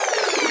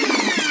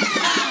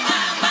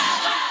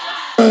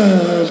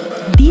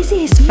This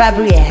is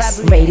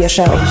Fabri-S Radio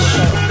Show.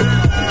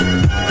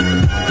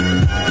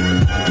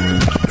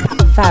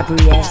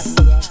 Fabri-S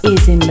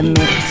is in the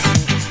mix.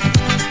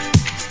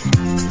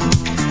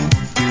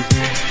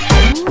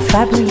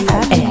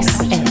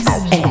 Fabri-S.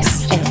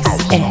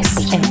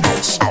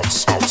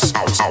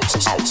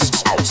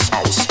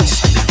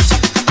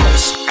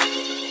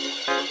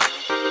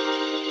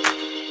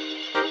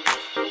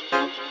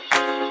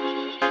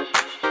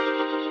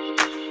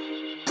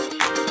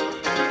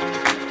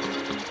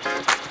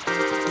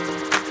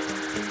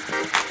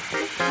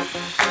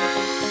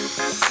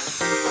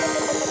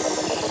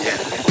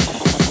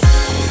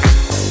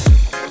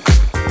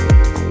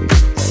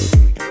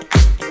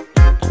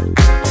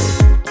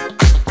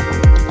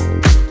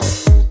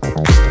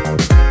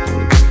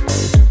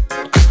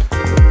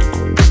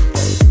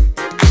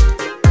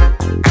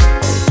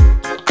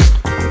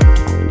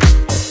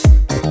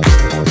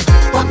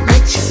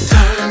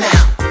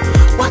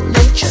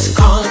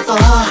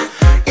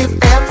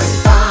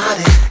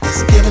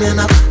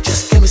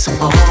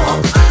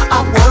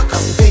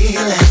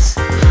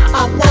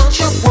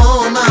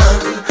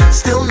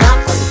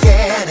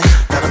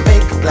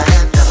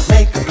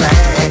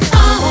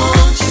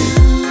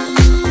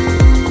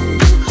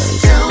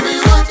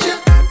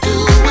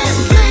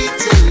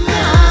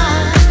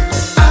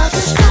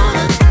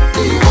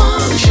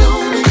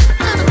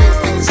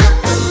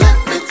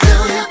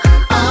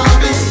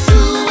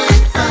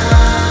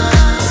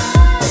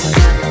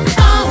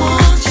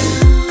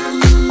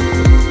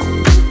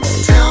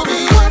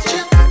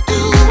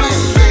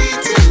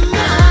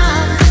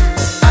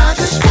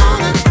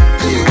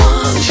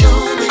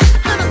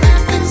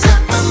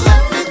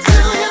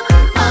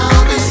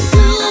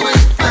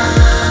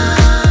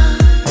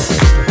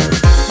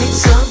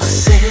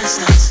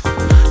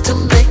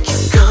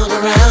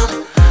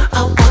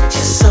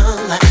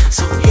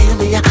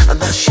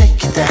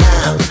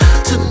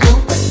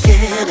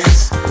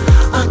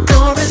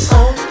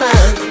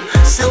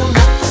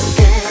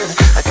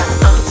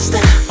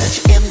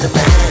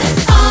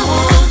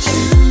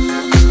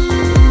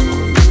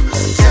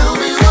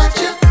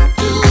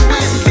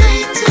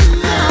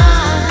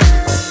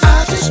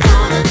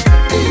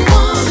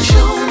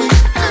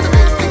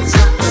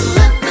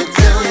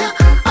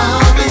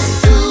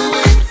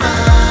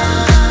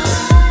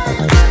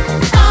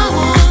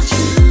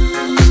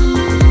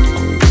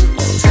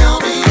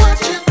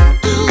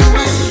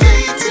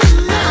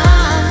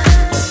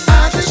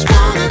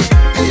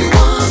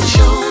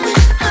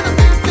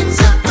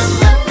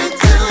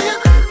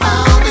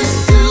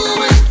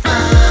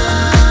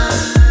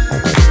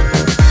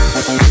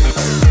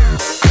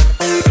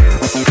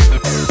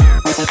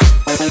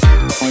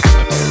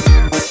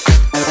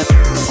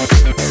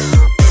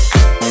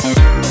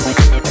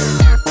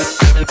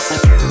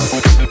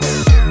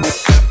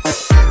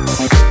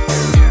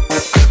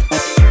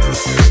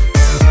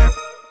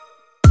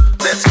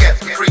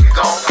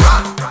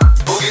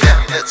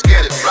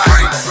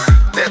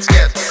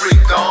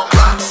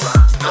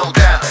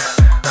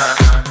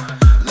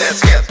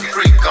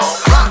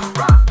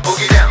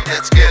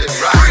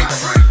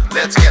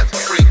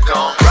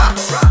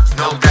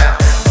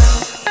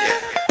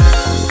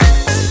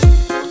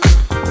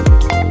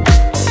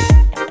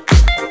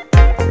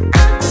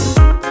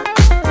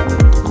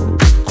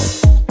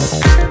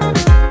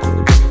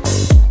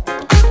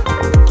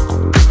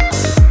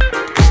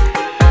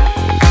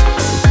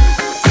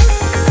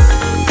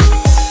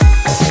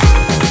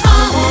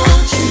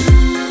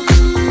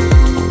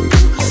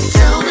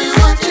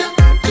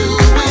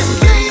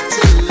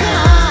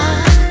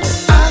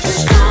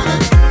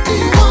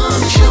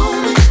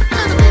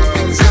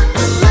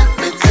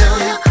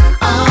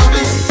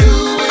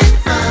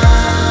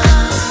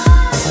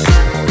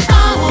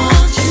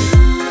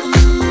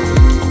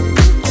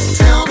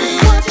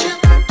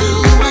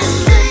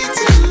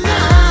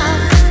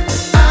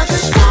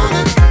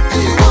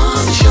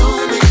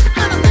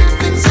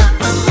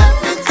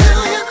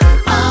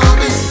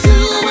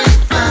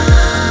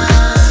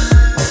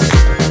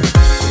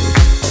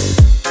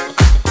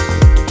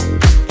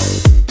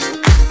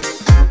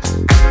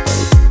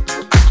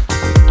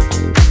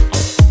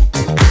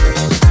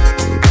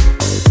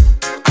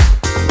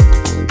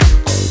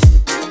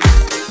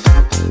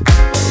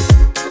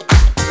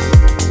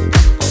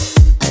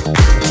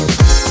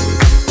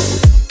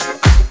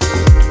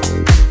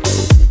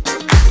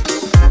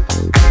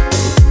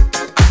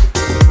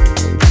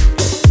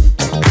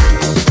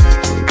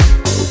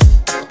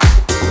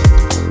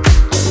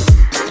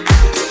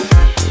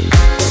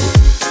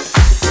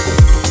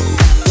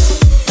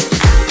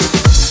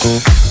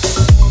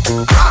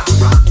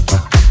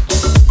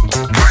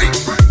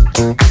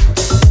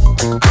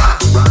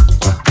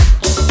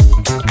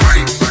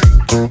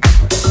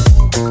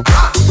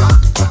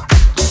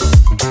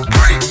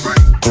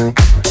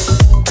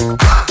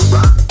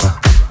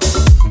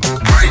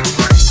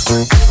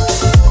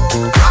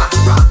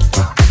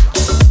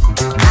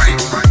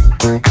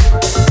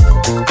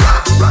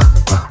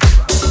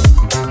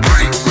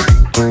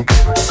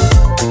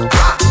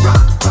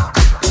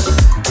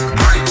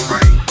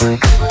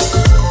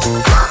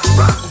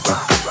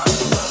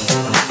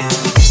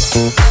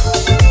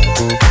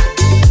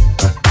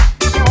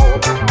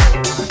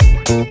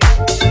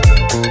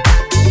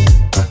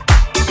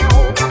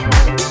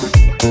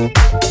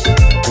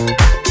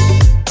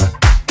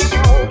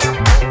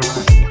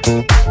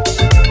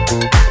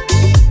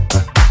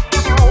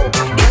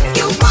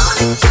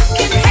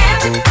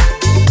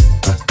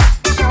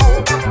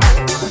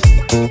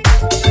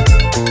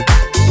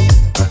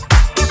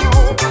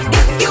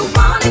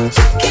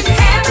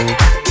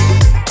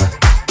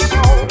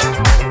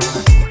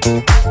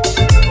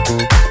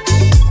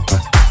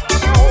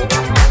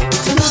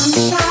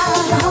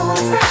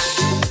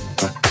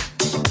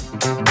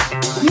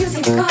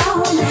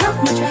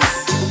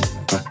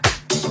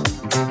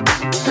 A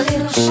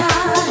little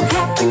shot of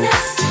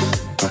happiness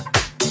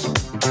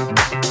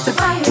to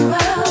fire you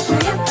up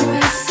and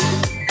impress.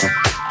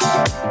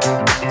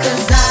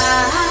 'Cause I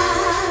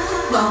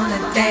wanna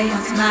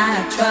dance my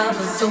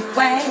troubles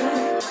away.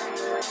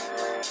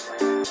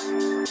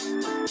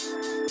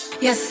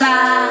 Yes,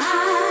 I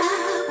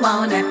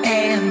wanna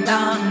end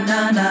on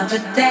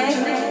another day.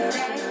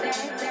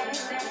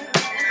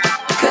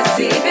 'Cause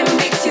if it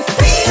makes you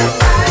feel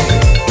right,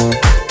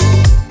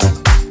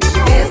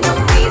 there's no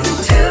reason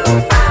to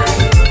fight.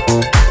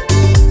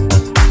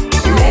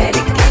 Let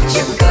it get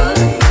you good,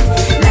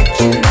 like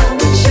you know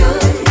it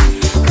should.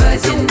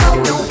 'Cause you know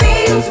it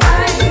feels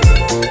right.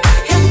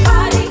 And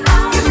party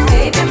on. 'Cause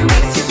if it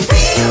makes you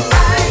feel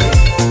right,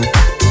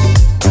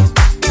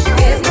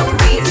 there's no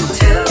reason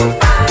to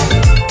fight.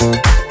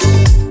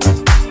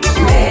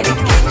 Let it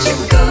get you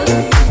good,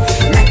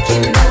 like you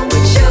know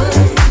it should.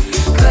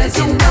 'Cause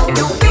you know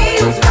it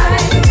feels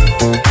right.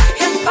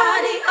 And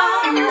party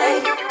all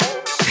night.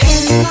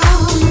 Pin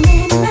on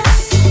in a mess.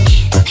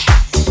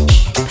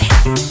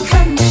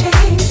 Cutting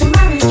shades in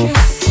my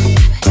dress.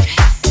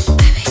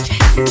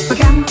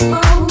 Forgot my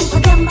phone,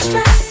 forgot my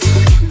stress.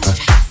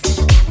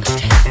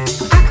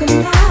 I could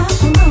not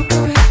do no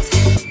correct.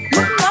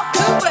 No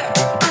correct.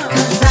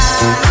 'Cause I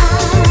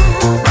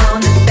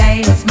wanna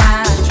dance my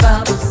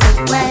troubles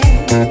away.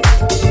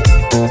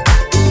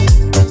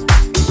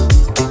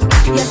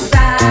 Yes,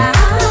 I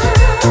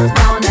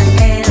wanna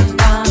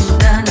end on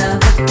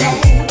another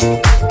day.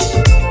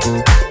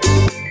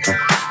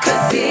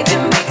 'Cause if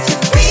it makes you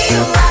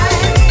feel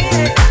right,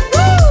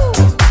 woo,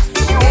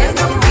 there's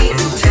no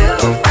reason to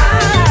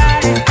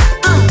fight.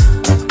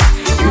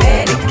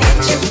 Let it get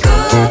you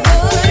good,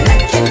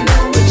 like you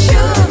know it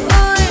should.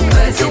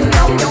 'Cause you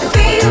know it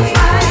feels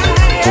right.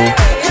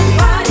 And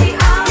party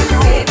on.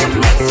 'Cause if it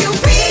makes you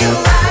feel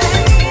right,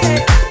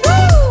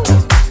 woo,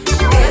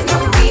 there's no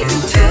reason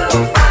to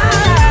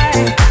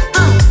fight.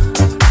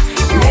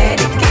 Let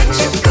it get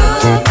you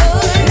good,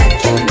 like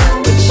you know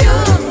it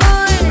should.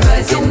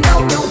 'Cause you know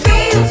it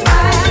feels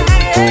right.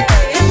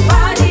 And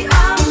party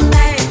all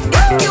night.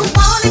 If you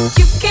want it,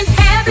 you can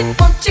have it.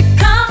 Won't you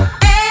come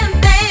and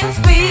dance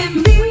with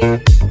me?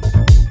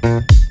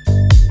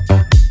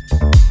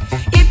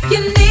 If you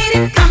need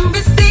it, come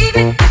receive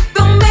it. It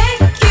will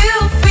make you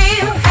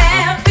feel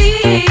happy.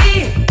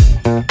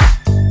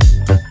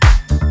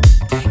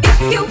 If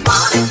you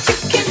want it, you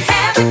can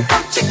have it.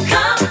 Won't you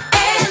come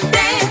and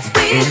dance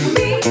with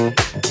me?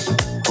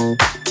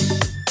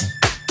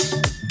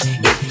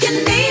 If you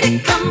need it,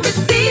 come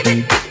receive it.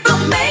 It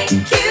will make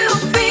you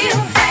feel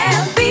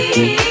happy.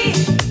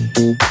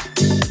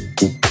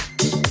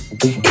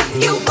 If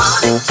you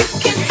want it, you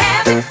can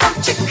have it.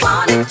 Won't you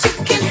want it? You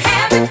can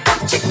have it.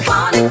 Won't you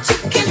want it? You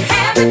can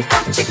have it.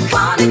 Won't you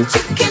want it?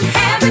 You can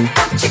have it.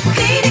 Won't you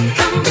need it?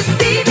 Come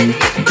receive it.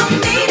 If you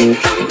need it,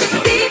 come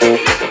receive it.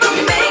 It will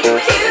make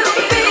you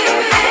feel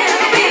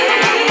happy.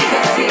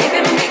 'Cause if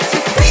it makes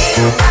you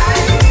feel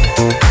right,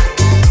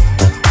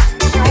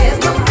 there's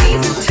no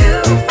reason to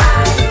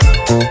fight.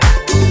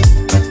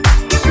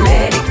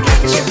 Let it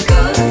get you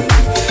good,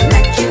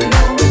 like you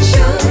know it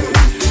should.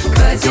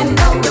 'Cause you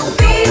know it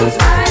feels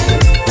right.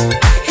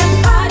 And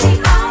party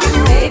on.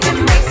 'Cause if it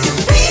makes you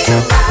feel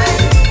right,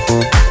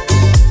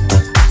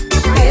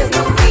 there's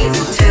no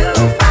reason to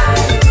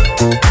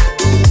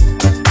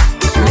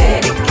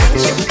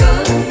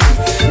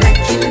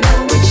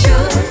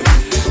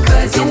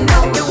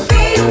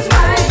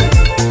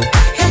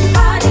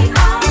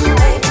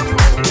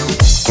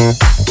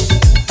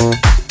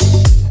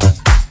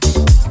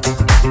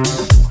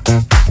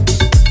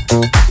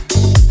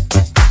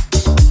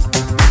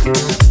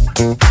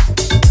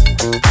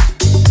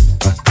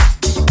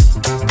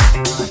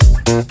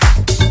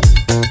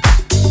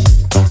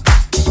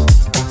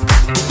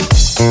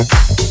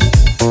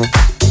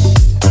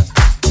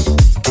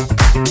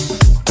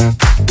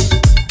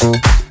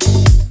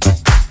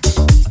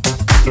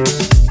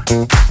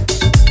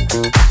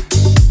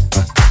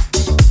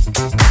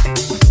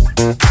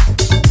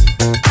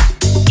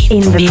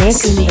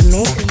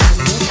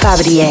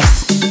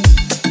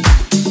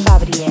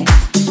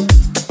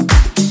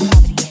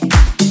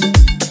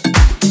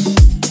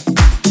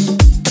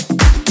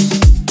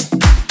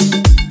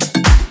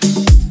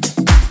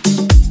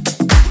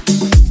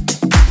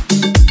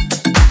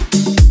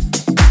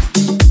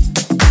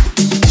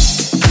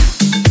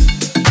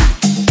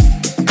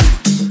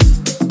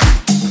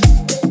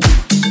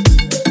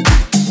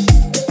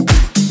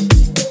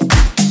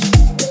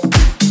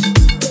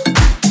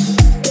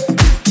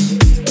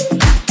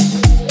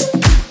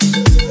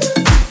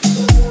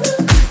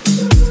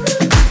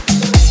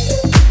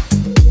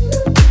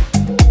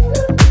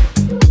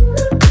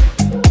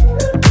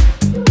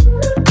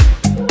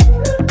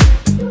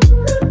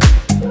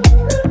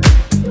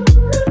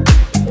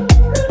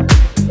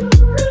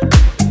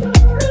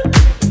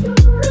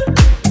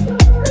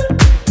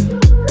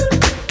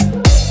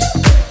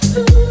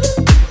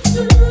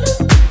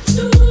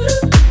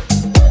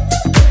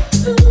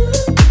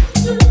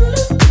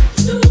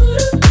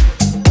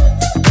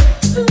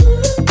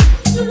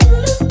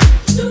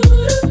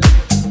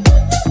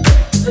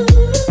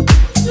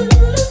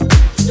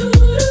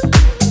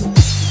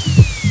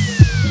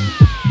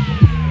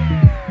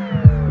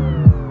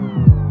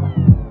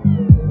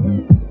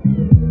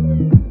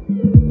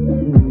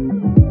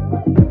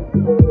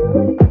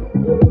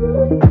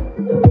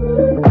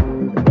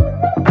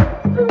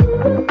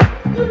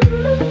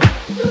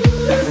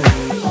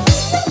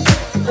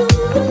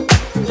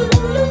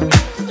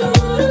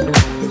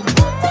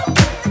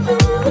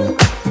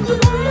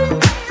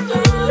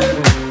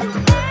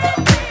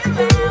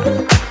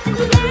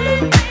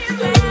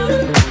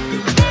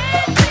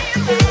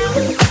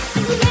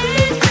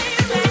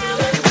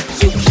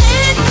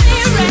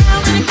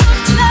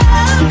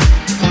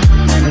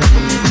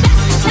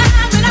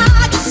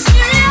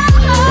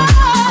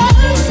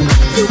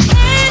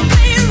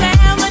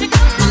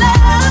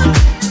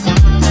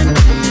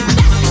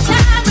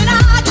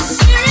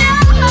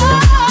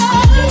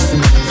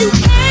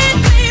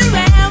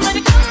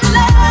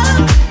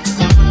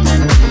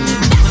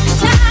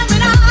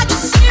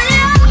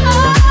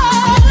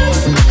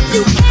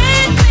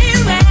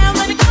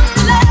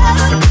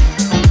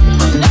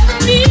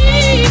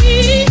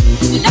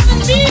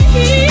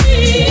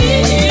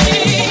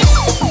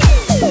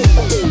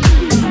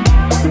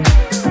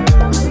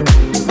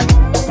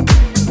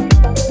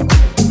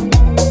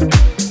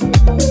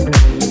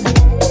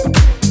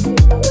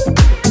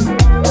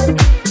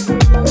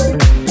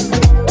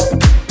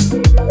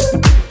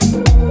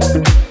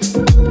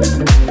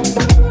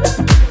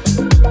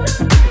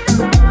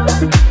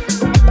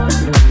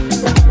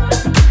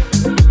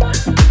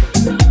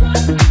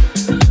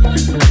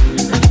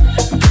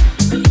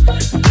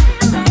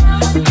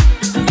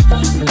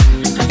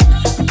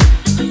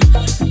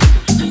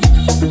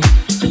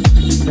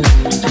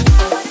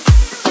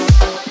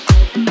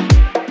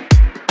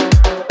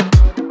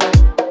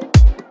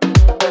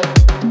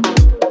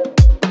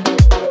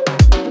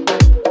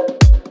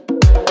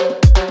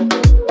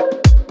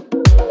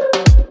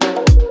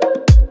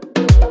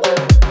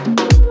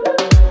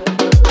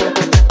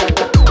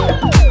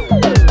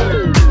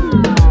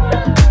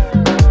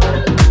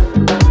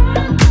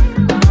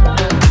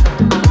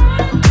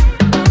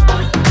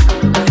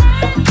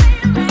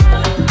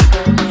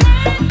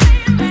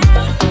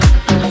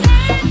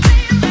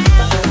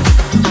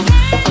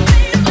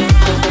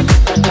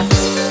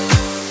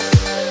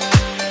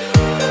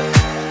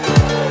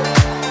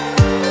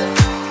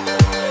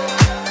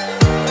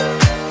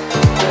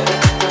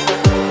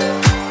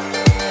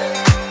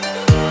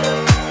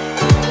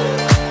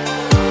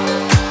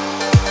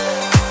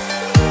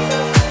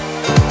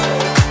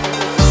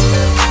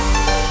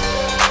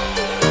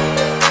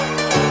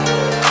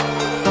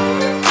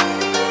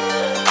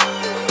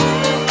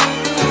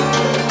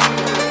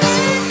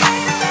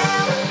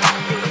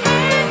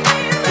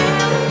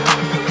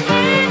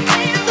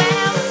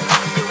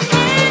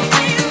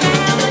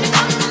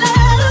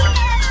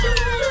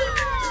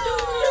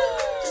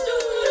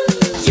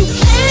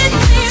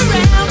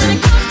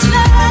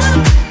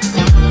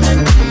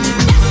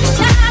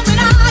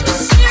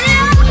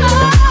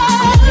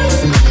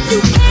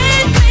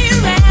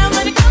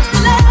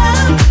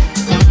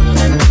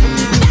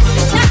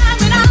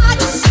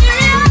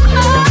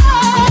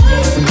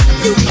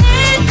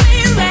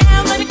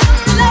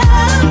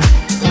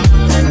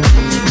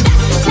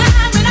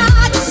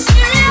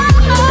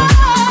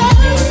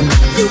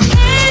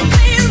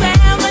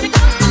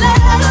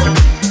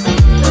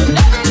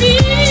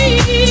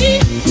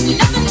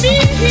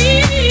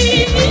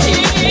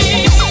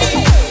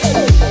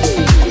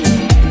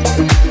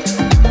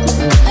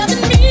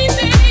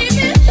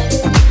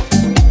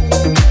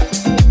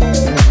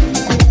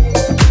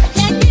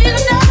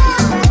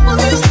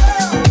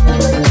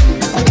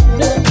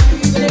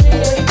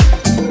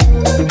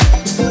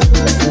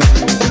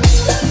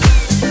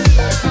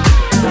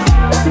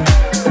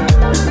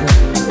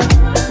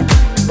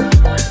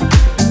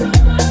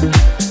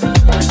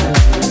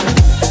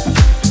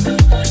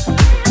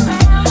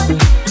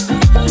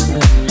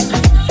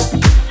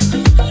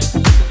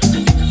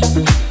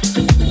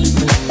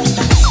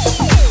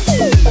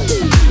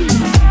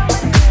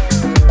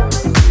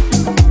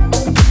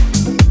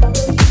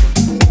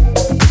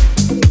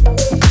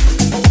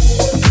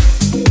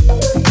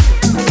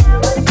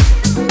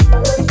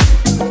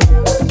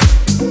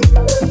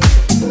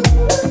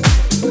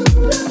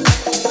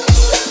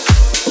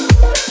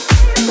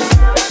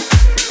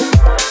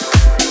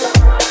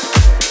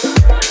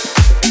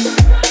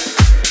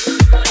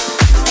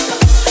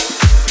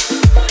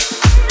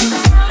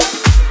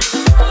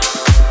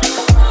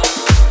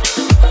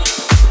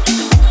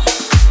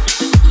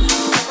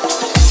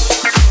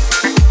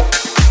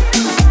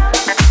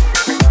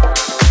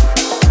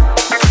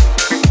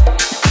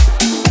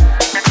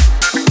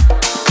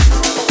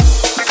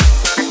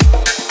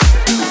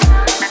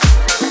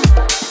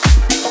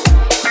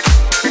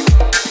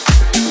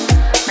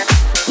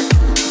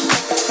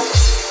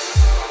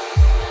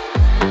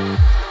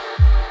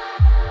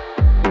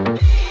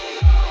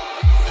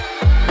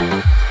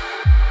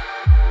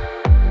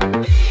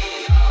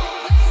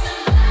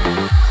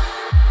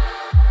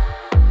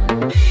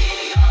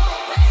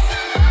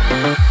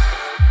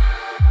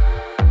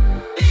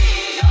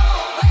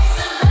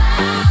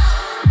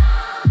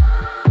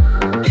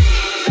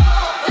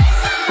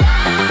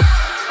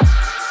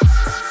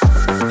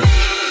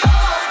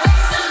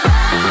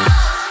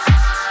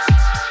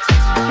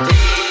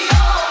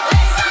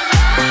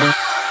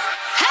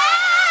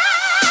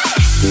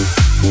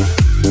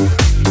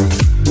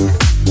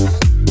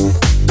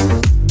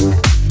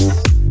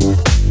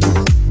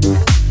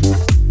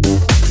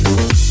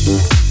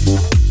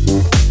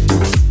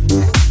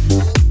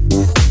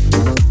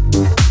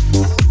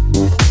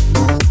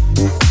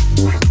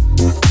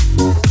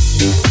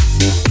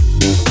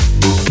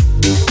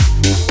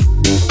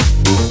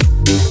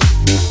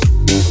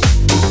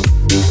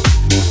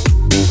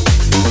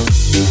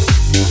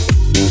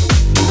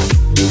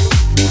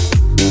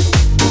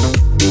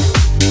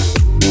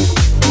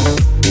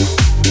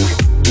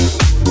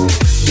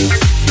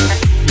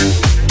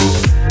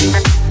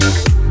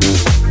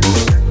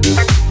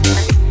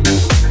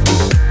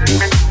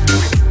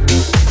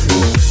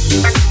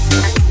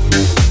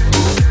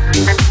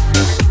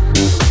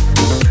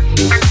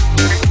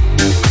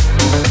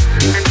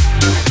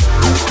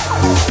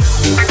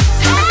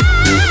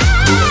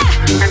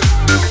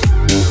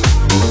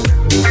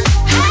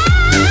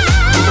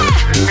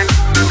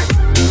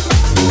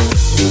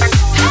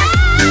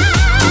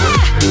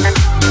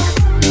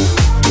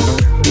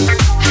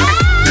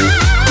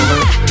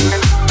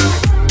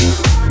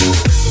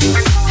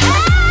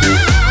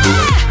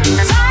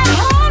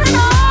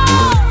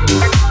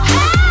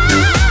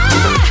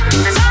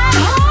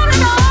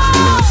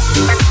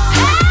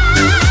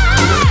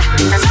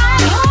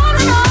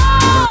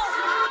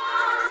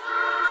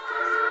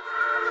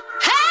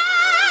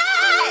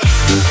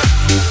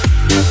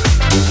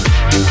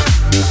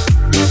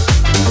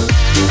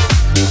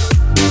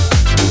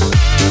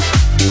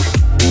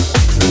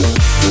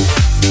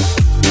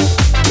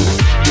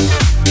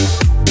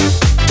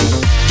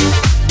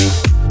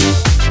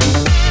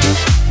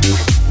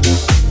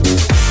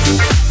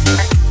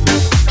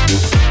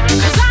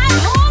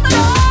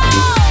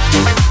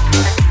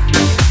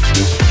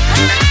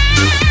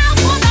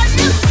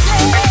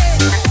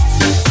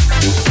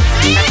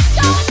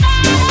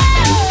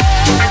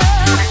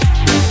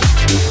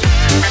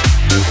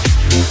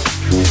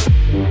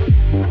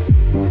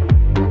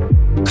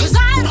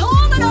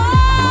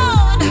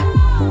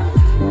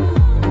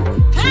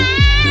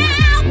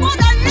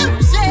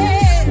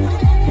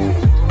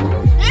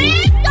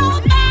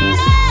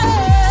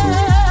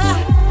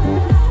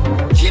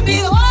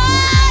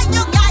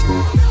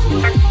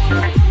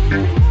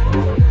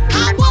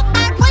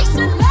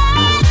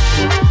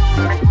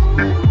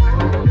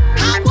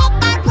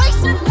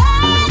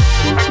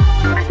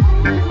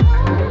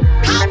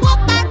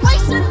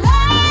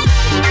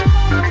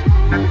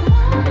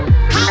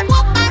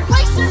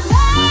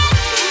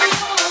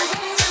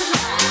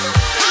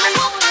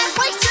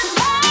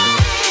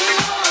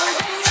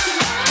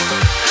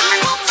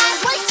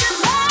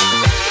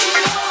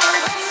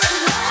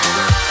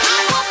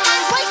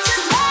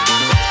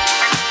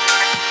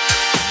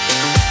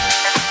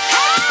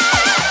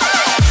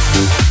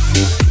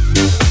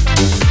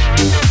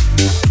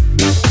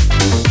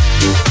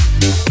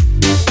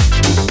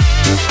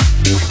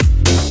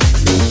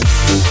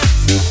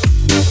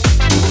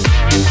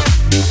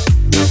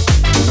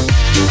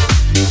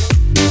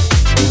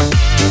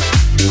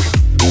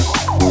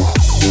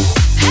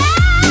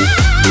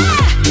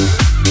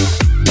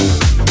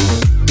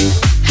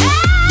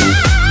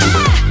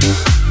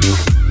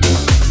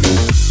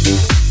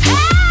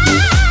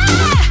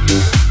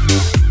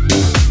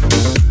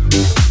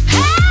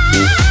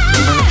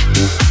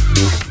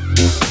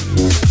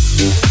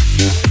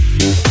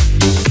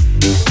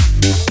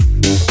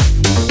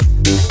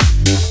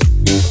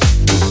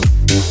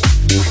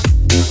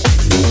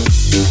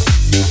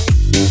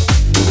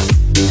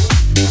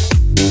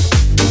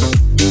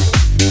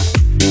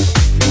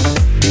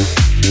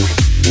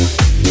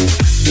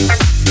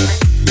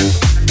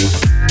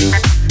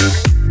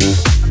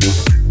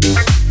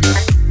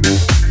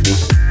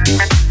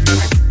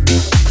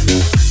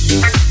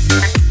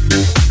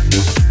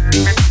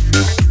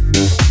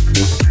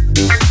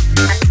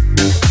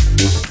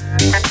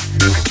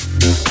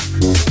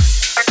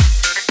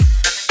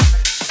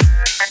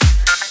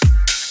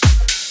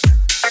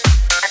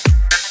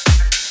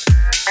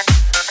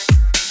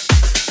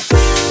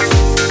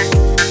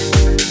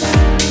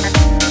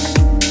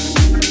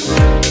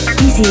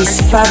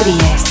is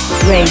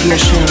Fabri-esque Radio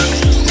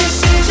Show.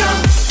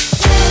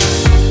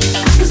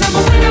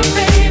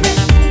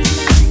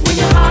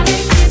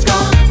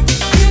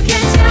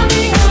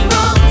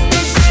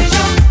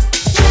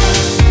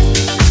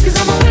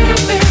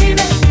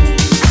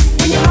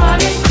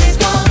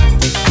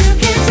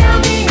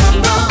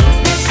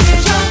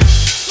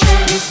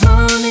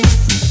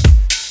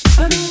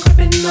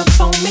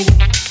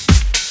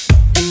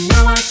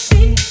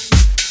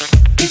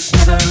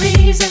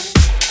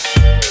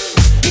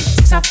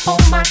 Up all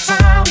my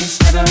time, it's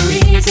never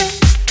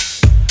easy.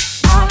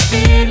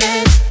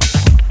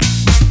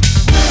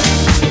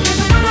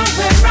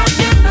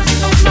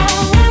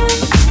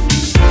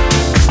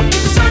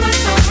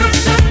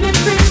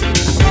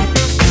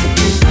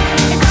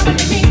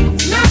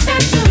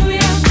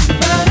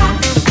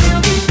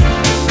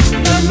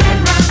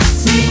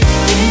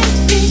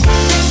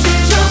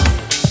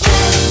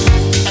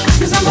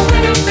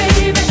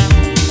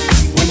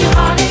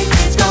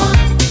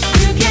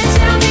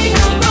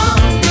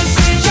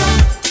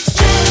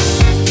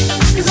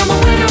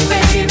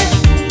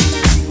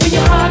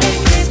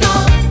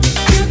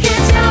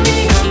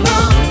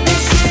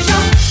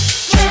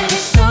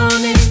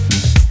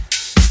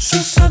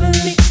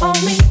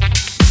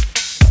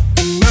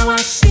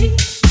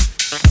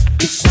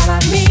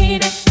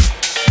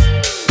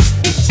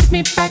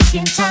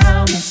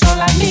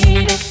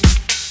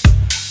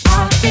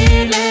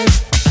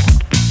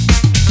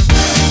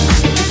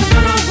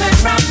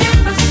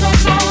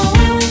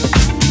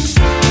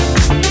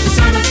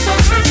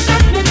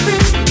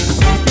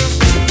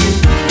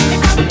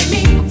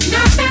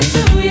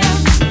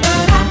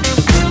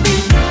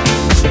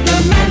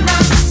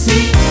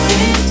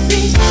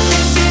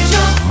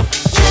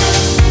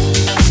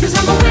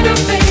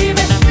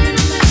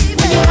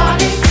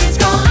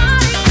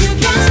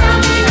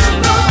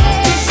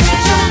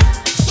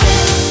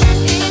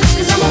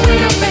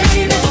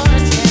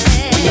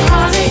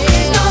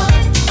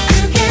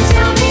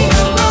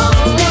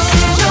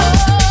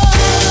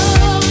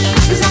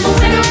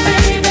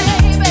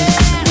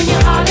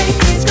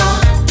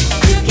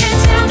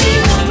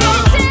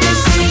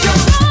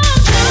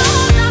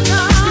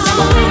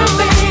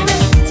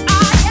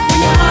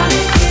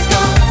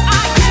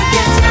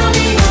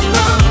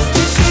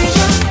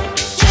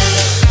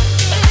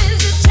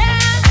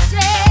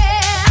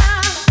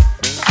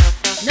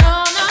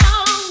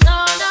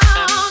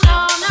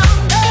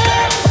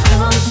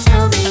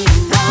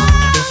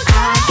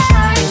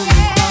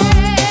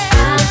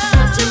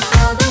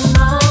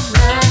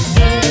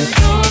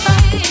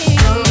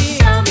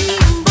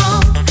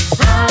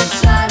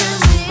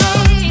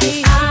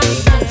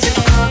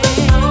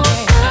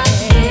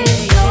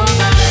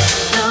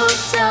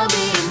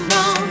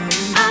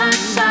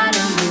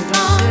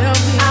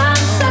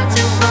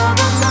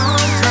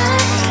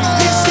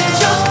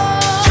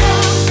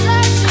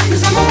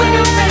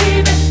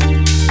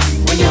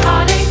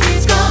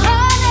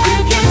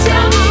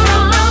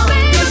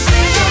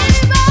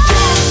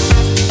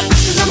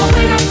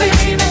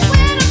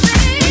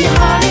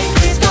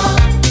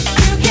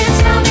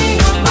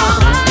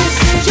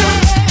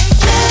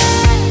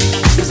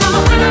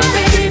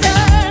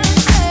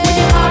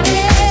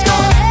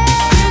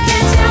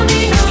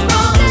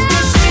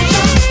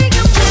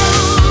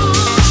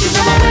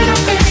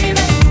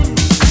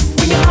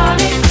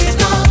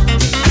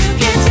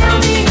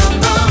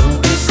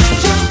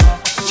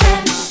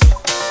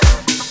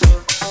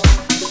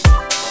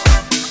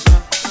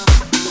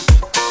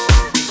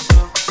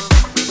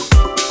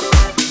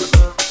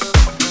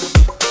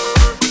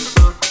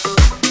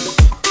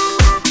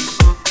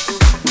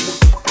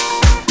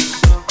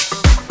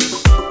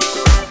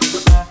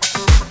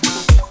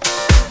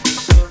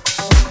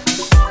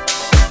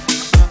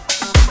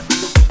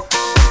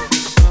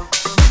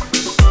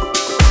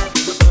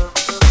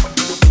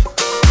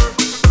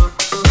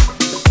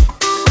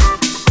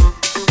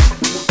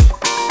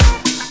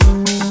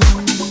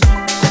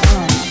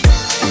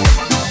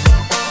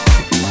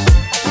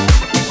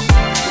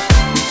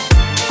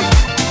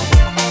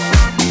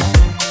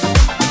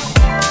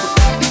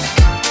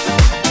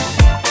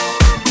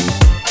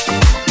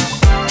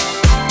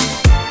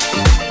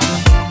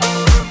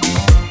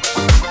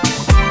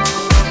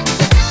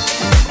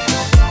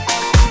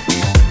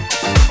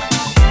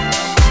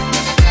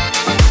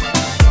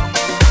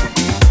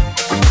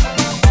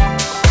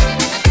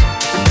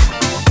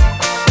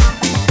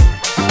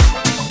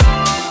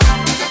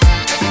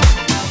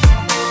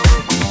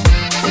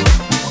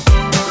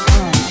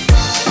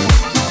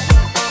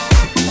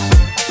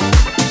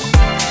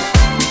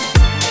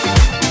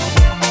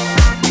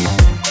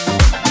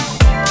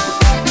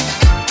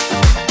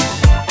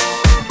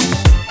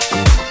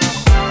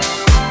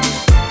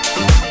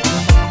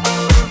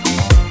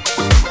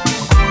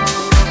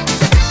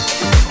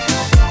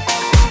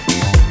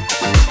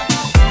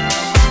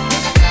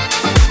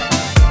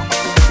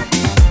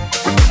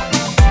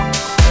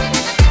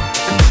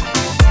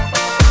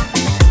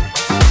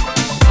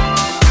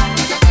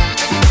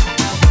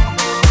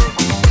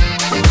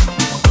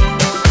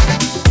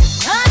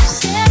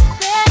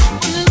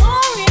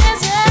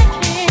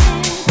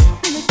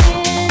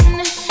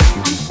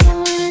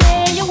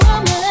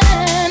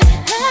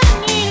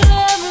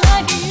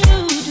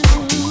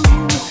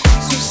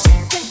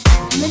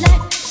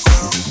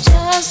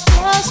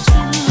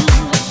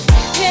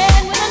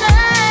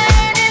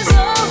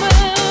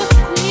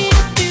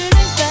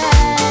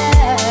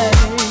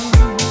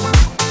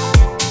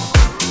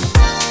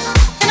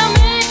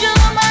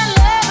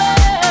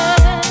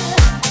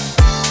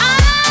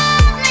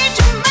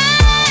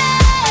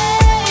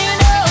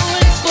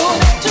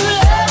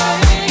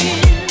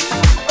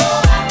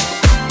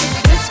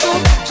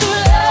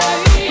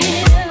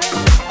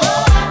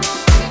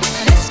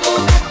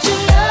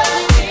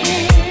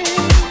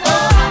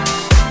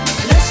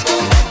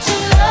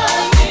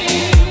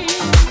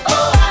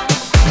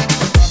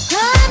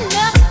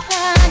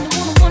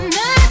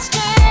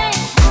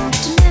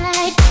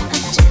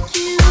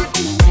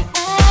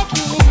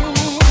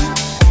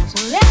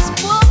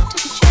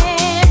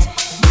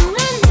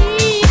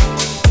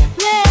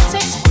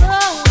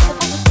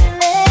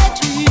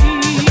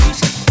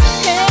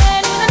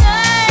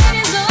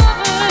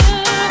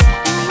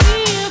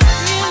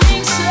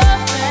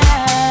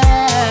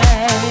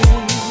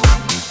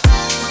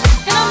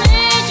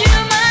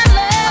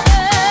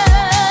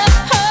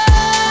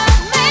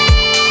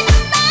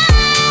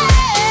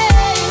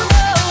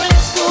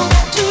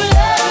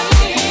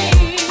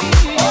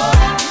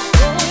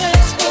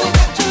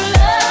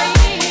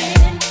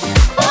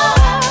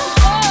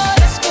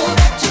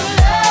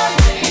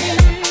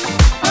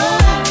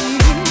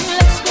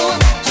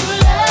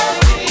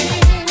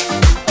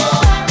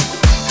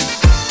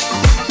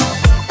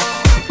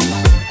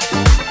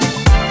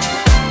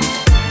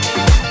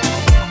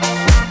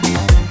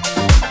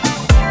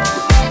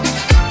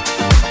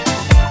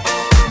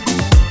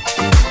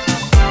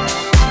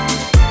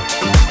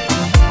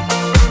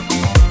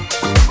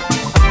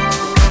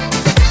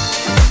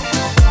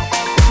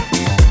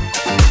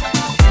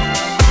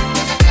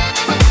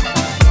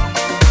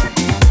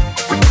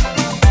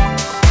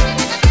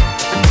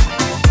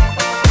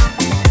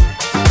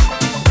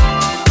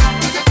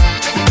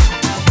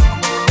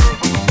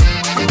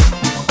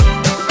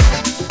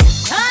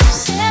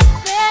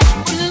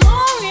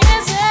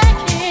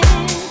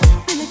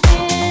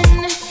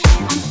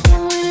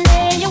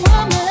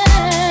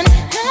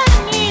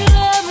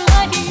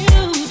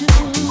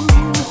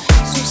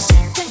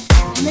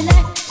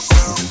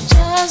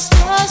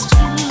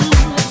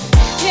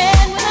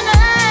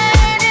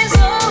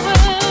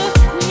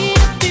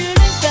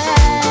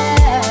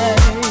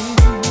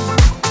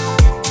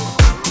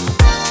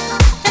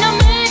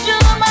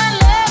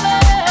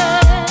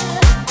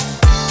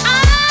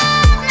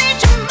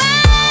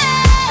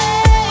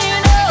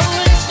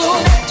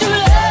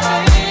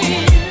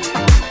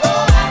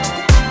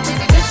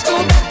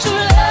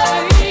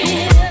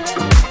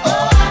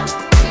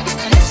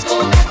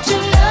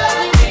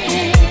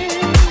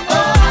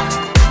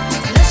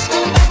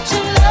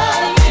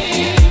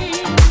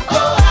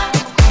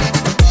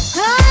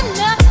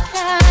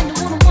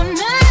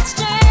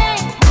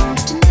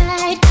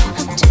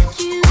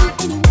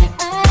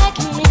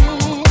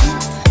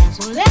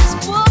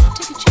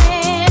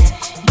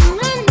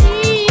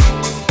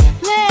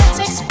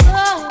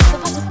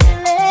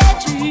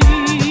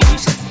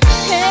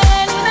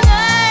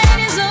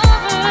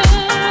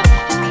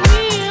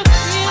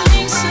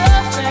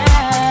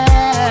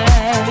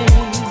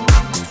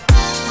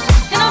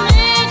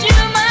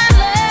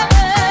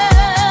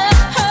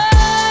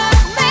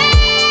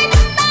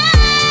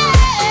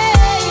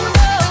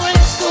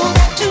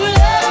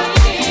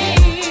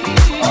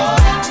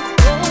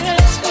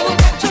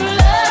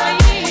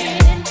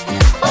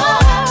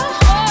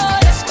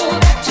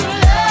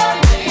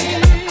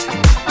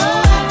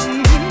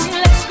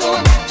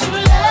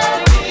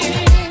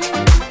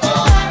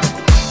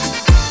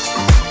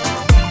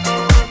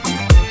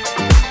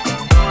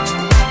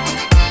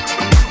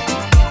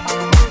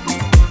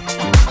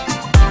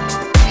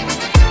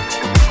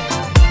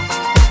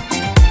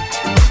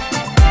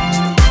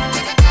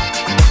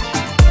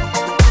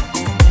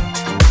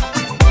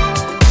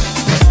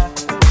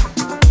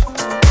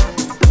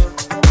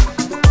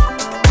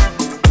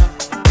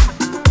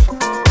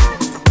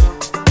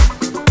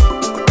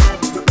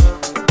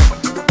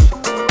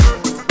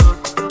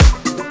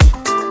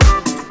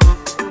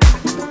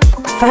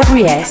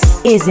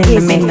 Fabri-S is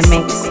in the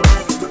mix.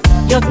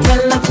 Your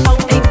telephone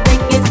ain't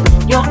ringing,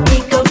 your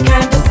ego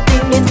kinda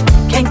stinging.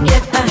 Can't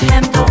get a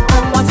handle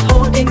on what's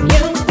holding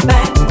you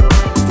back.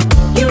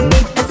 You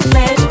need a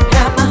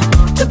sledgehammer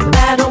to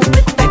battle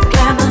with that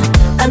glamour.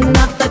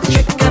 Another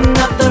trick,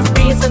 another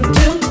reason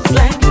to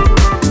slack.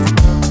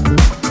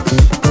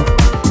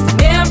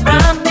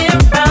 Mirror,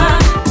 mirror,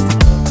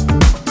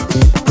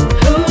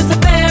 who's the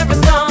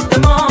fairest of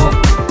them all?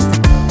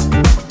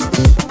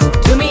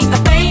 Do me a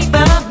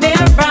favor,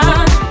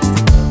 mirror,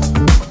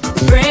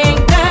 bring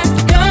that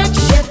good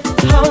shit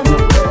home.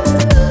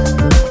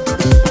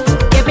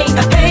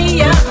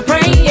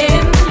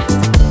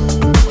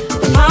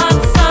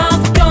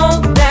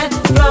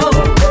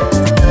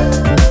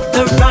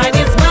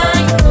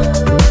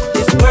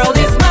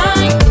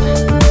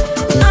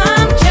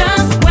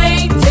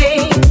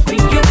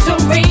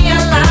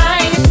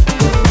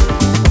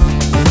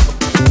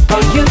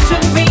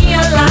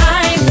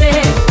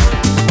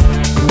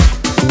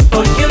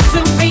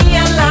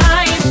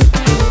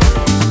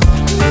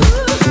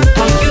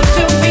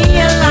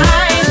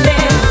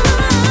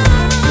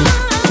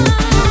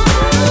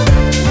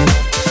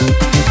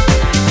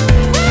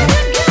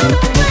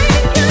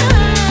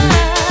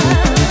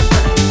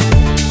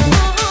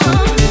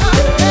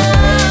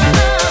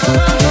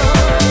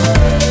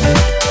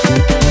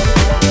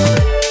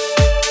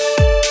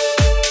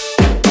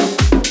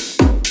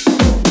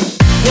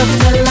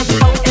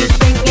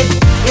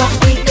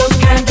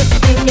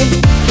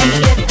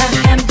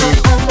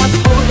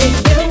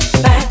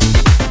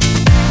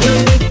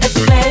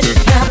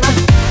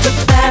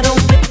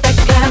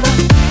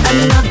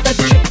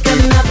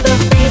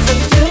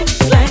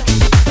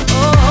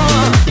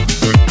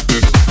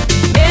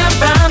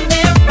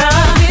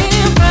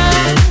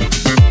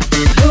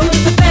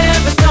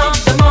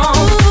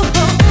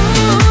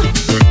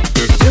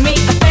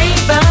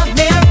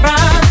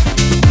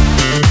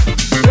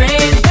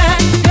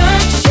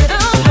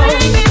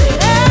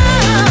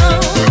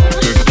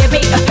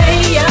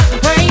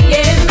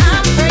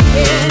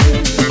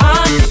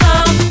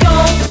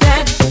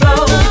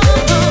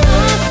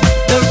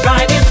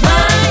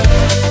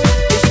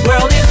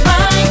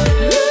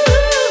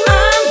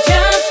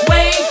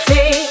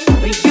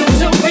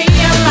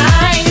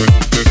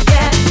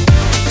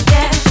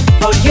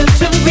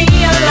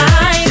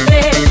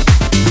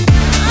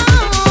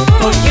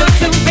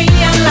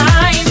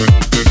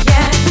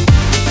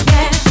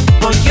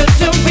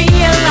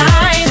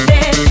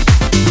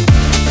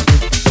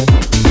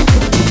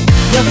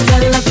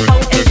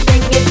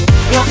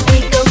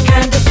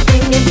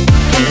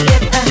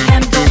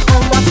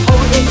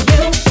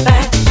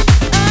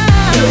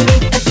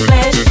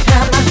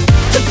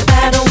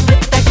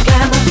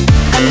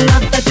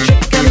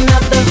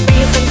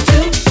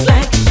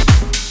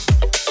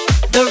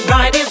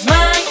 ride is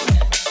mine.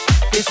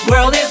 This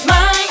world is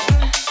mine.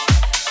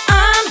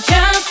 I'm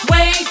just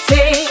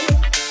waiting.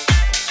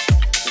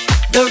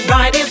 The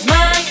ride is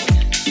mine.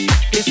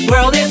 This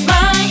world is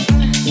mine.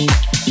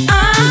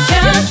 I'm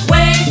just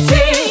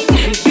waiting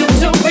for you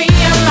to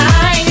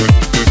realize.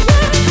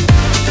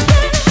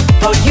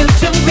 For you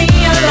to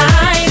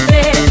realize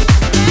it.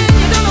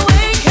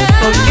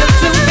 For you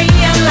to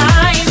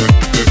realize.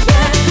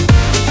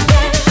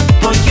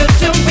 For you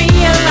to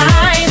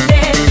realize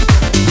it.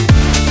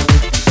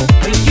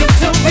 For you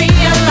to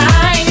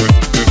realize.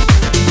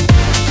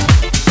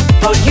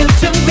 For you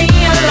to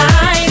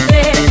realize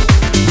it.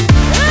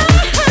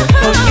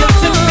 For you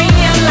to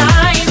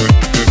realize.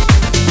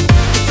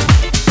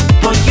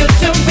 For you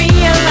to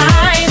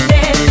realize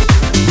it.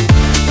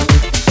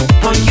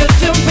 For you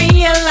to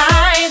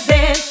realize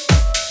it.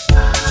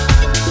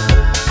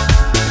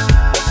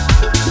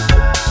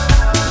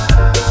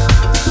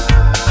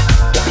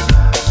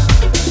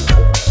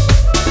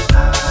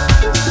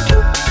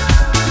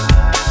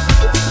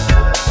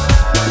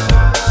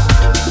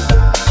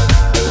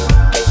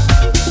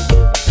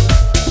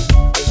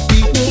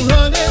 People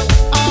running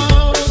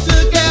all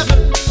together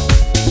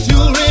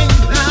during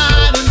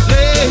night and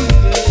day.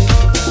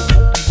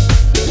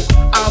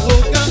 I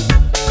woke up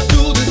to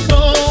this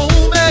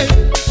moment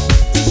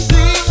to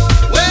see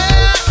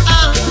where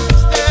I'm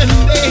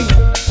standing.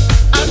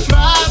 I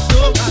tried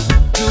so hard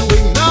to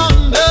ignore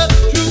the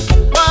truth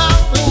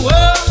while the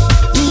world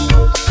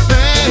moves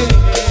fast.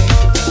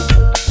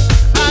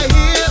 I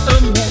hear the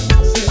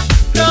message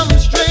coming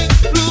straight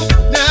through.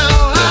 Now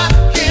I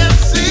can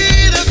see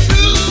the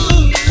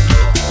truth.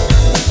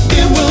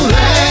 It will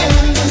last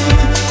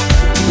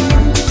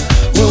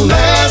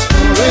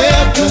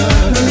forever.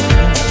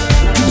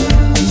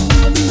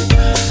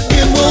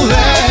 It will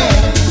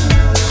last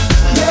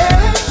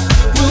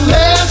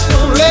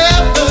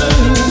forever.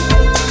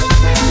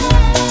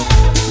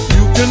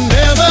 You can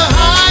never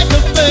hide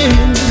the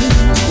things,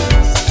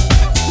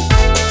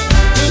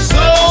 the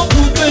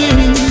soulful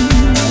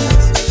things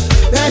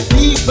that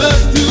keep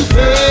us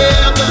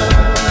together.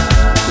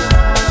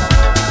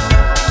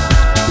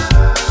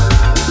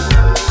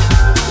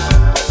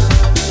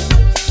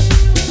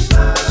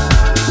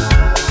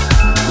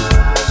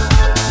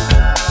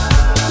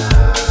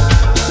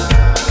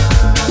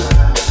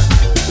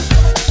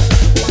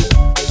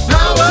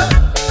 Power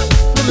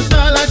from the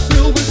starlight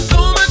filled with so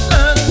much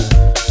love,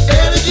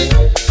 energy.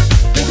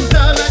 This is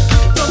starlight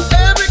from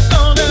every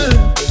corner.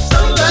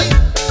 Sunlight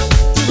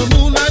to the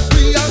moonlight,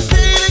 we all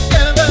stay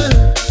together.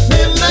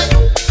 Midnight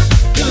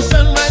to the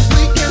sunlight,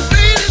 we can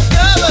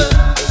rediscover.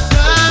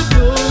 Time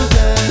goes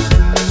as we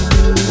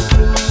move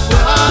through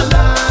our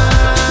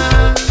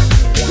lives.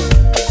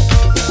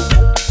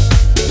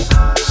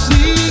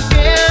 Seek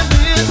and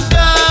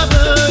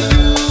discover,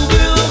 you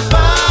will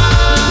find.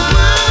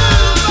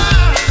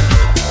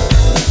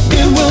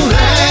 It will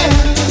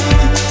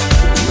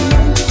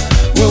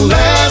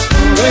last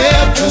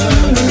forever.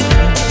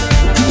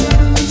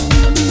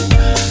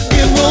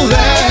 It will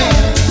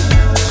last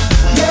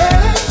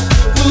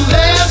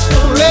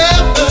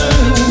forever.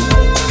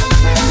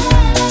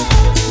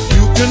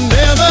 You can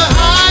never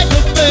hide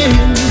the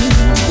things,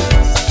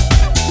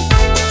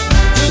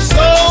 the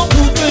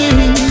soulful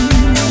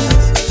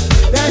things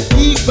that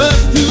keep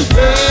us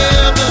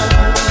together.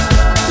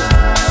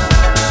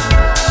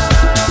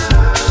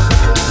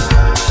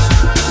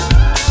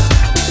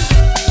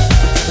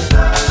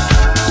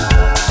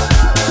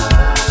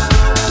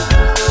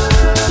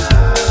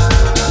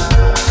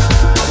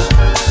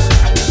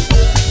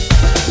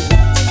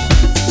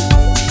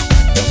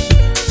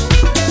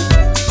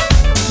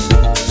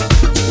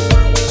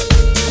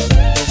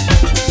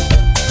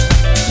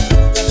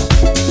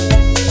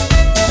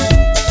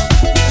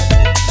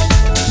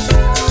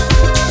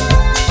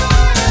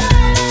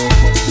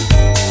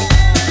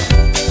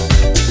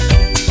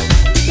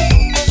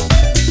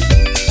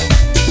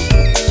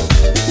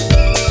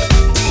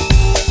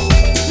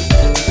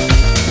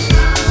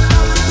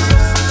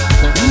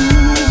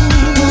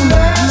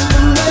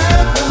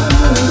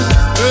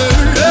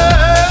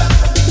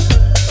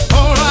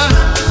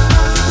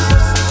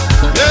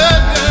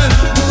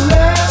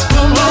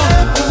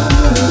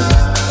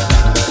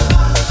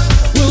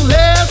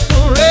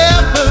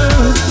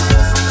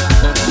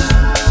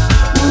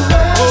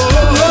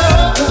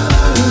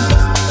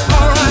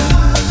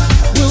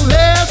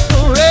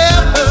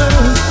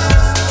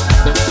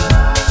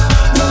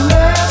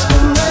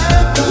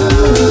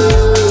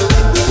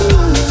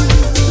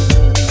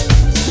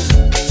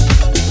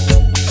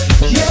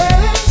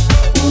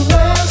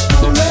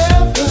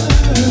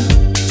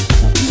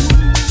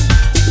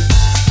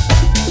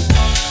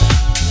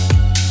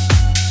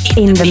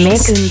 In the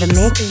mix,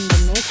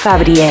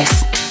 Fabriès.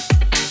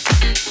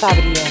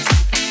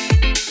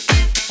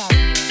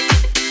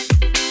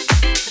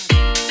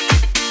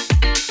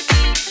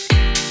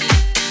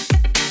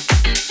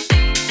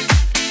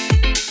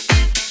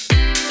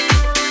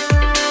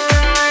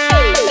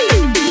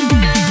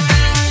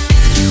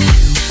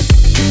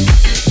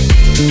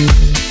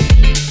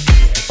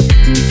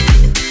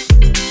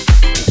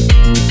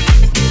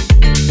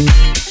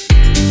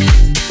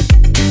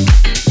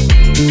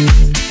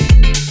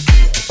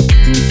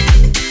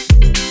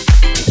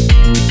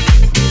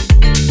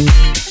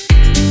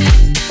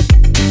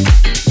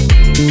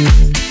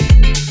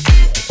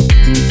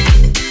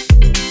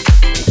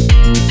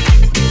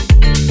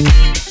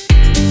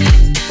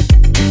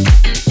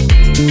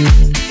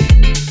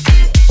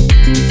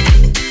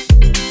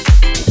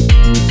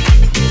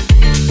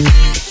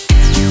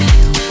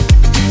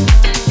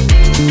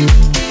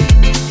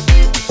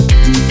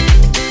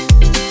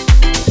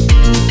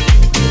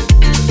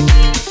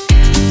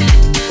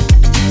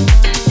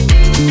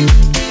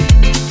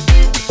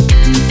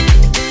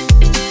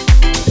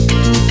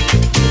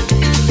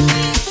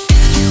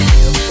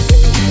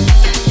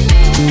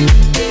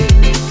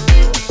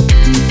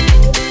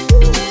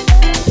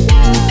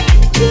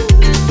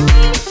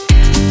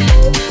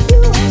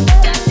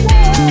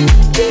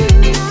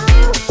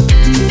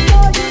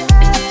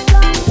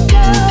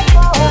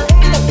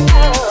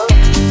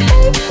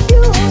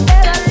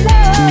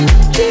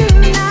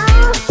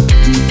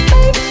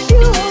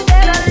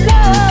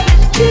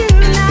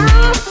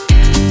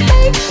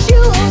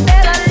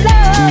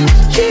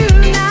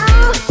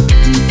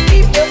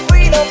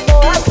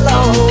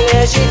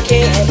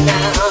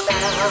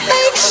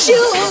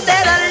 sure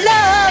that our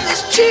love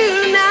is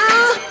true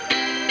now.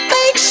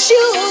 Make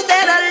sure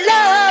that our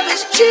love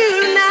is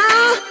true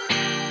now.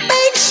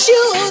 Make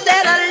sure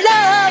that our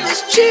love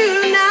is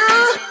true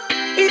now.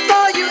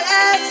 Before you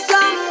ask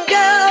some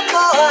girl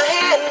for a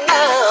hand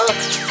now.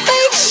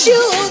 Make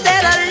sure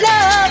that our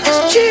love is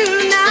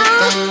true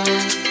now.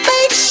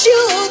 Make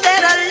sure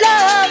that our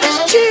love is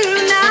true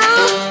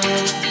now.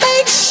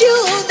 Make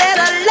sure that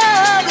our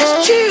love is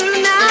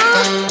true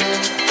now.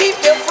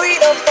 Keep your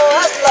freedom for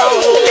as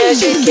long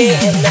as you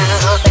can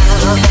now.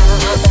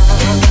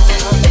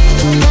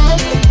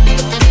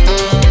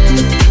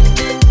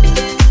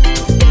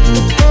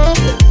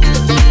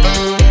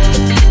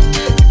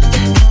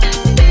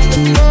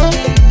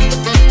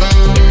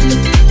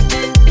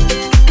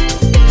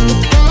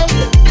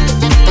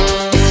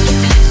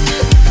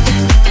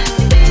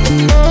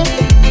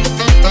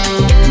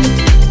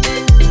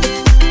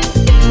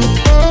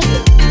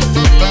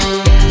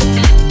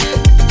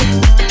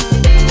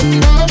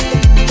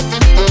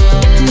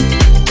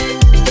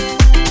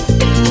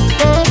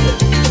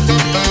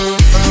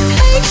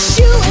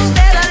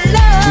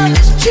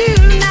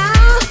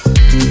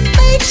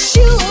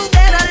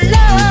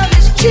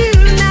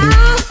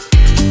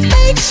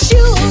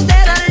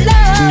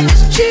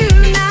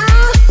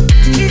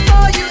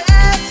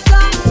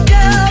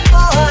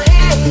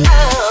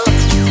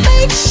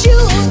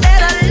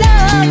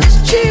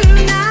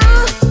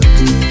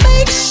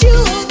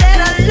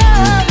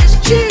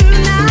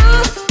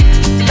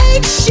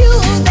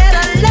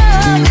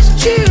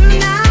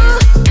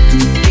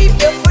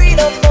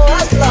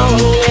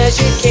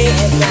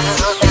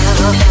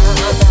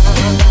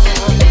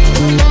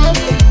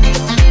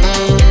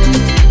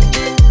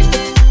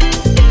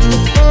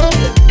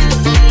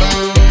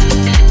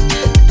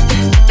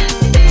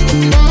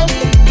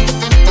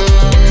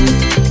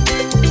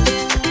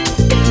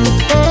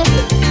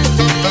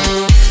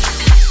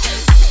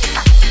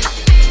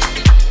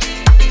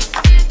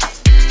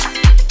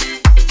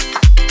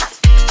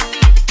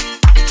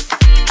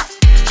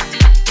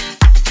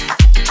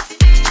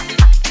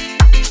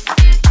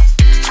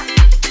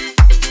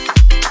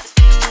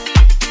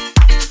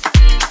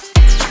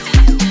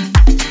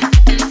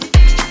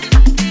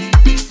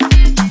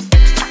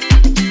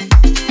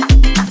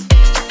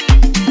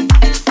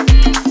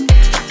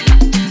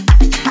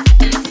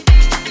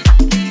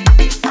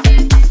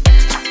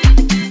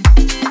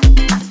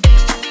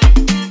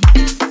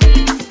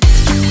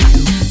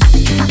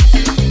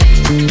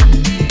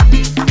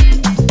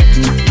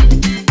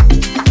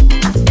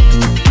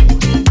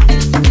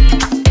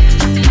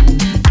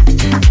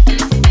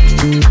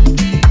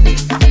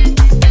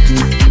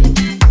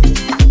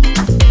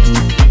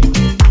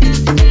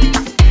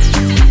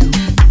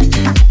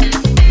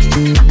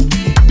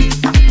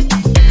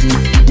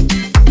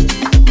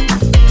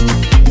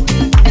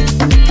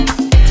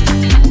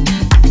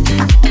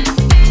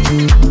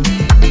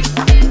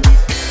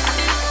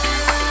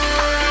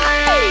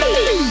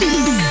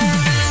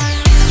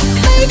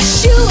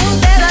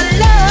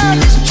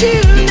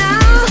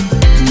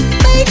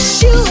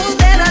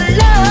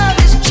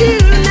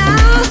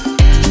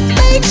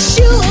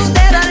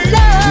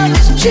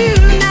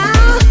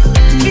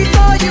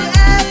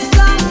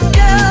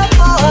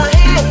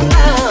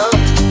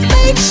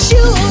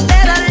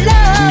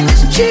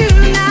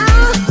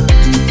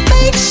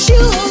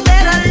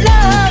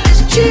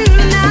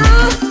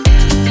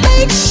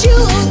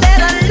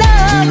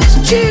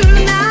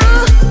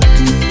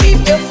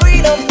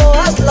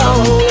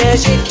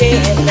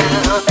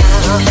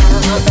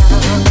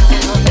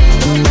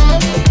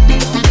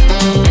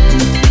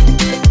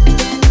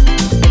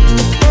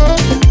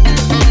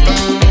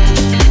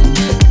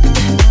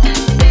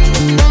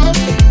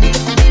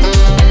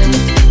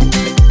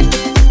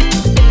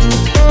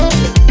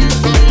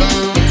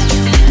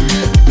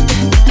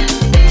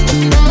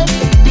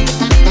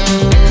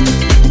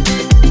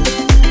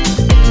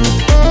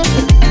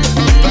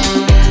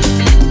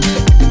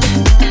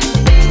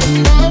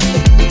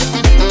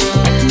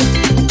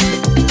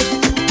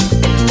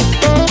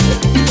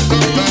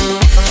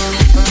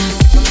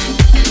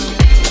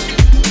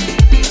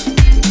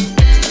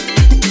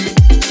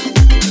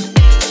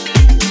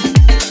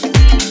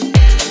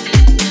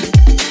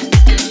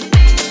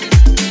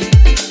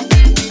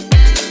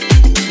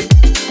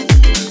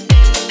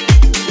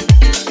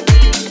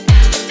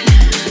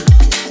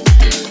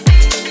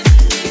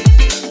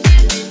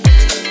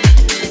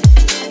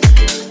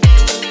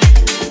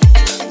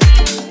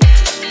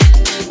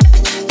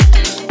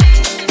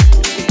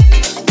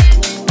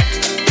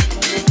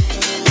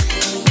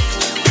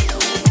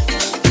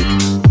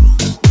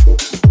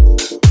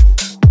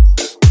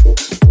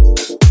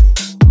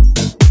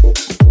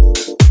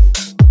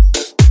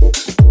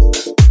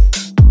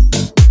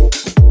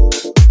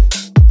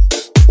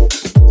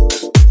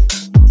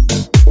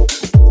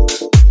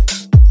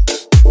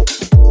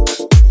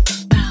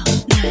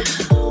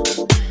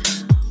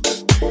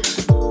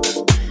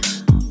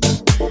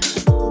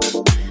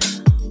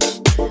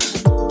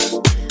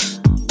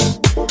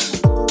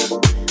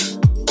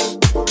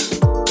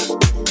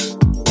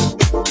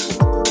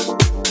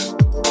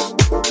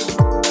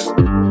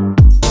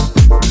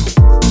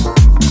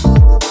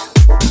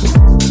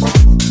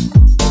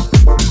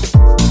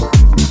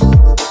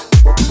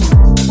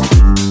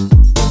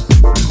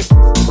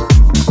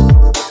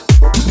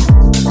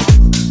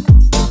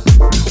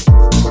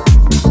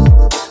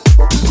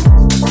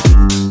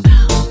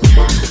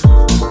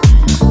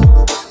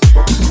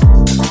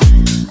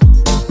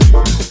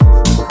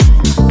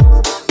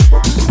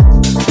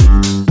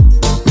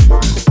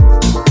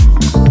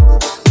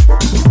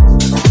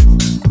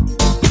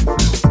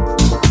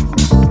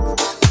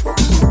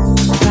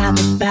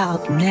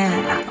 about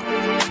now.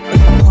 The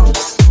funk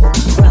soul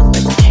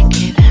brother, check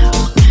it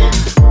out now.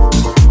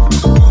 The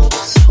funk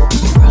soul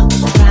brother,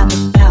 right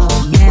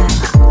about now.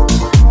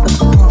 The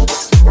funk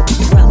soul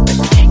brother,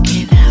 check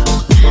it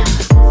out now.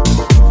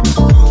 The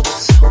funk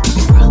soul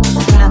brother,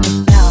 right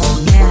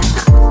about now.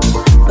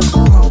 The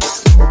funk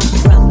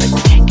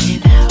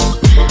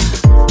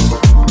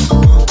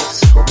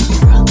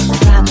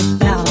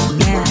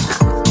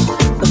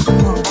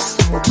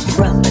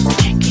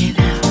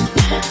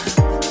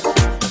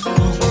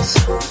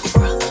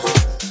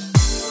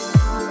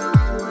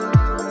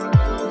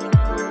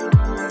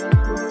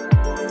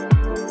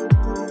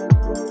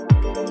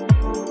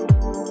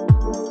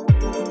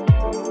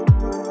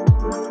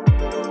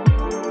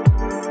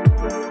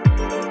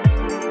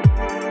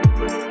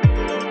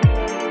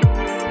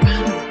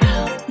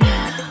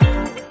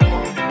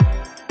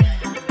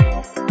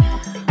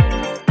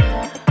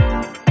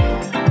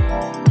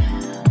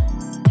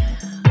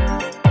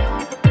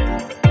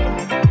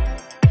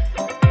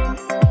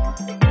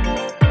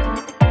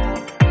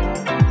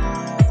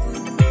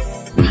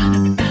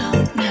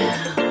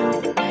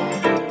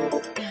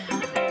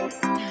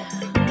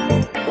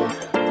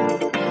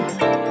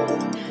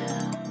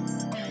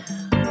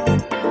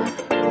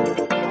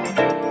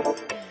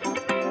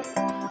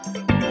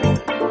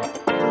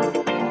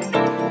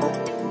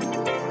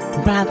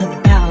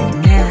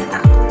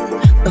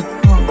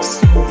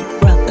soul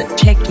brother,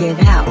 check it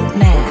out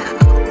now.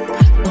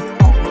 The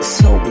funk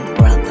soul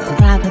brother,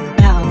 right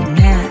about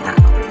now.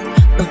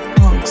 The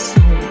funk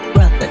soul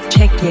brother,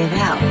 check it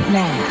out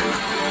now.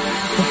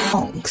 The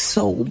funk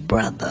soul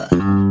brother.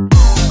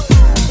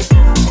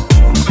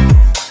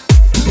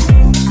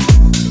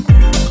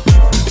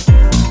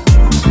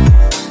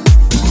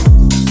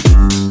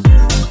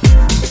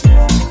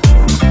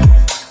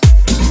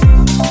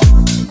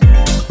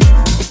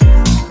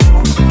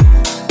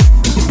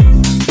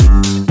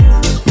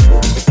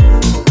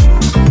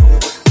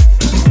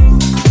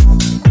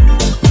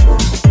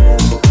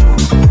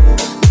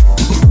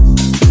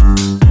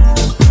 Right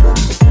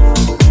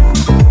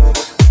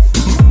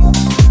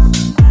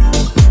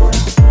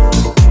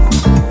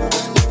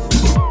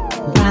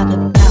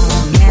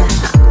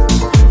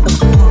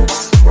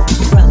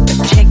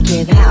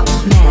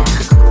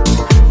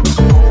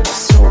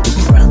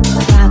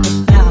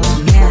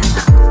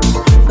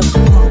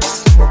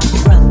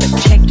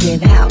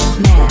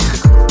about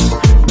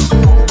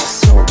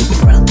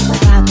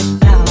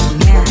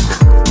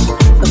now,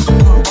 the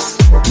funk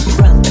soul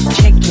brother,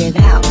 check it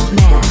out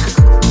now.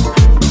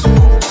 The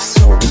funk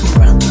soul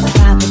brother,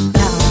 right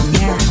about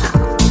now.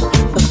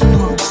 The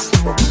funk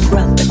soul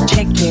brother,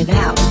 check it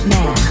out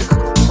now.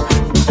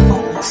 The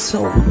funk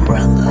soul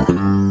brother.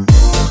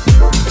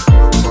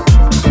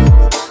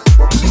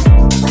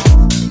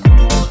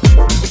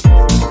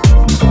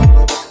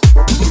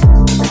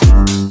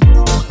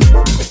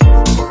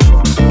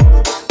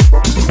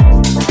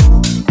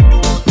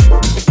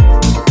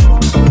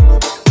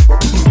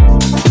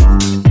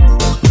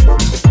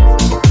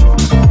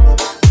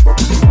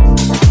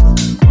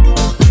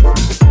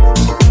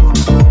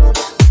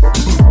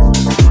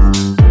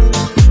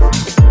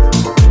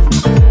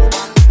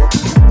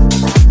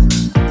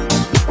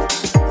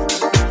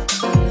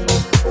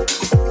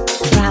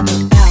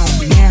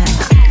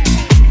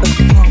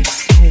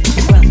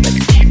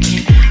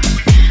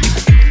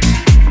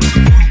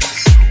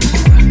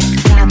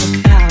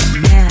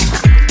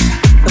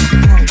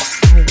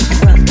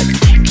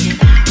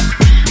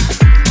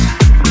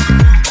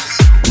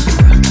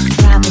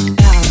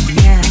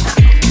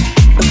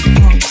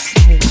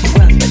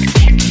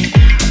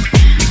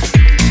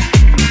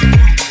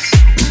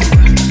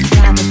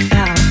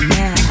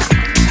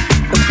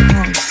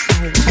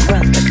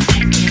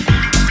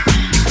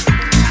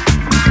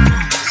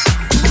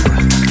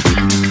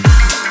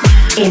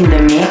 In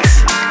the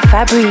mix,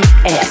 Fabri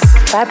S.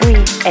 Fabri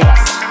S.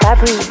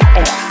 Fabri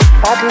S.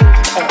 Fabri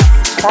S.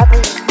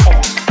 Fabri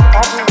S.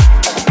 Fabri S.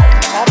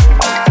 Fabri S.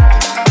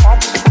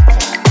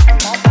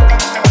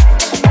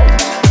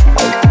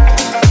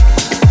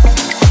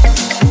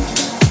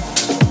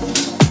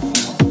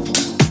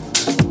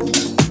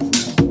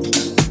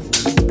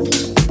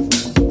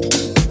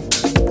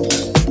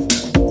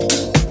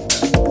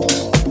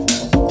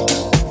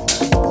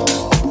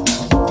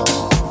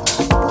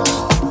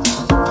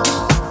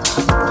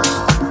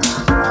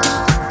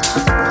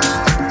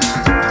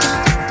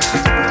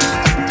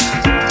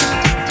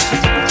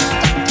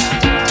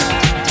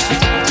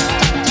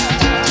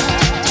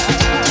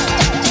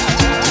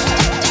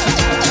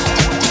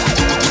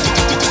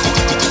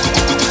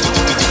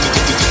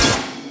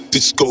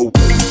 Disco.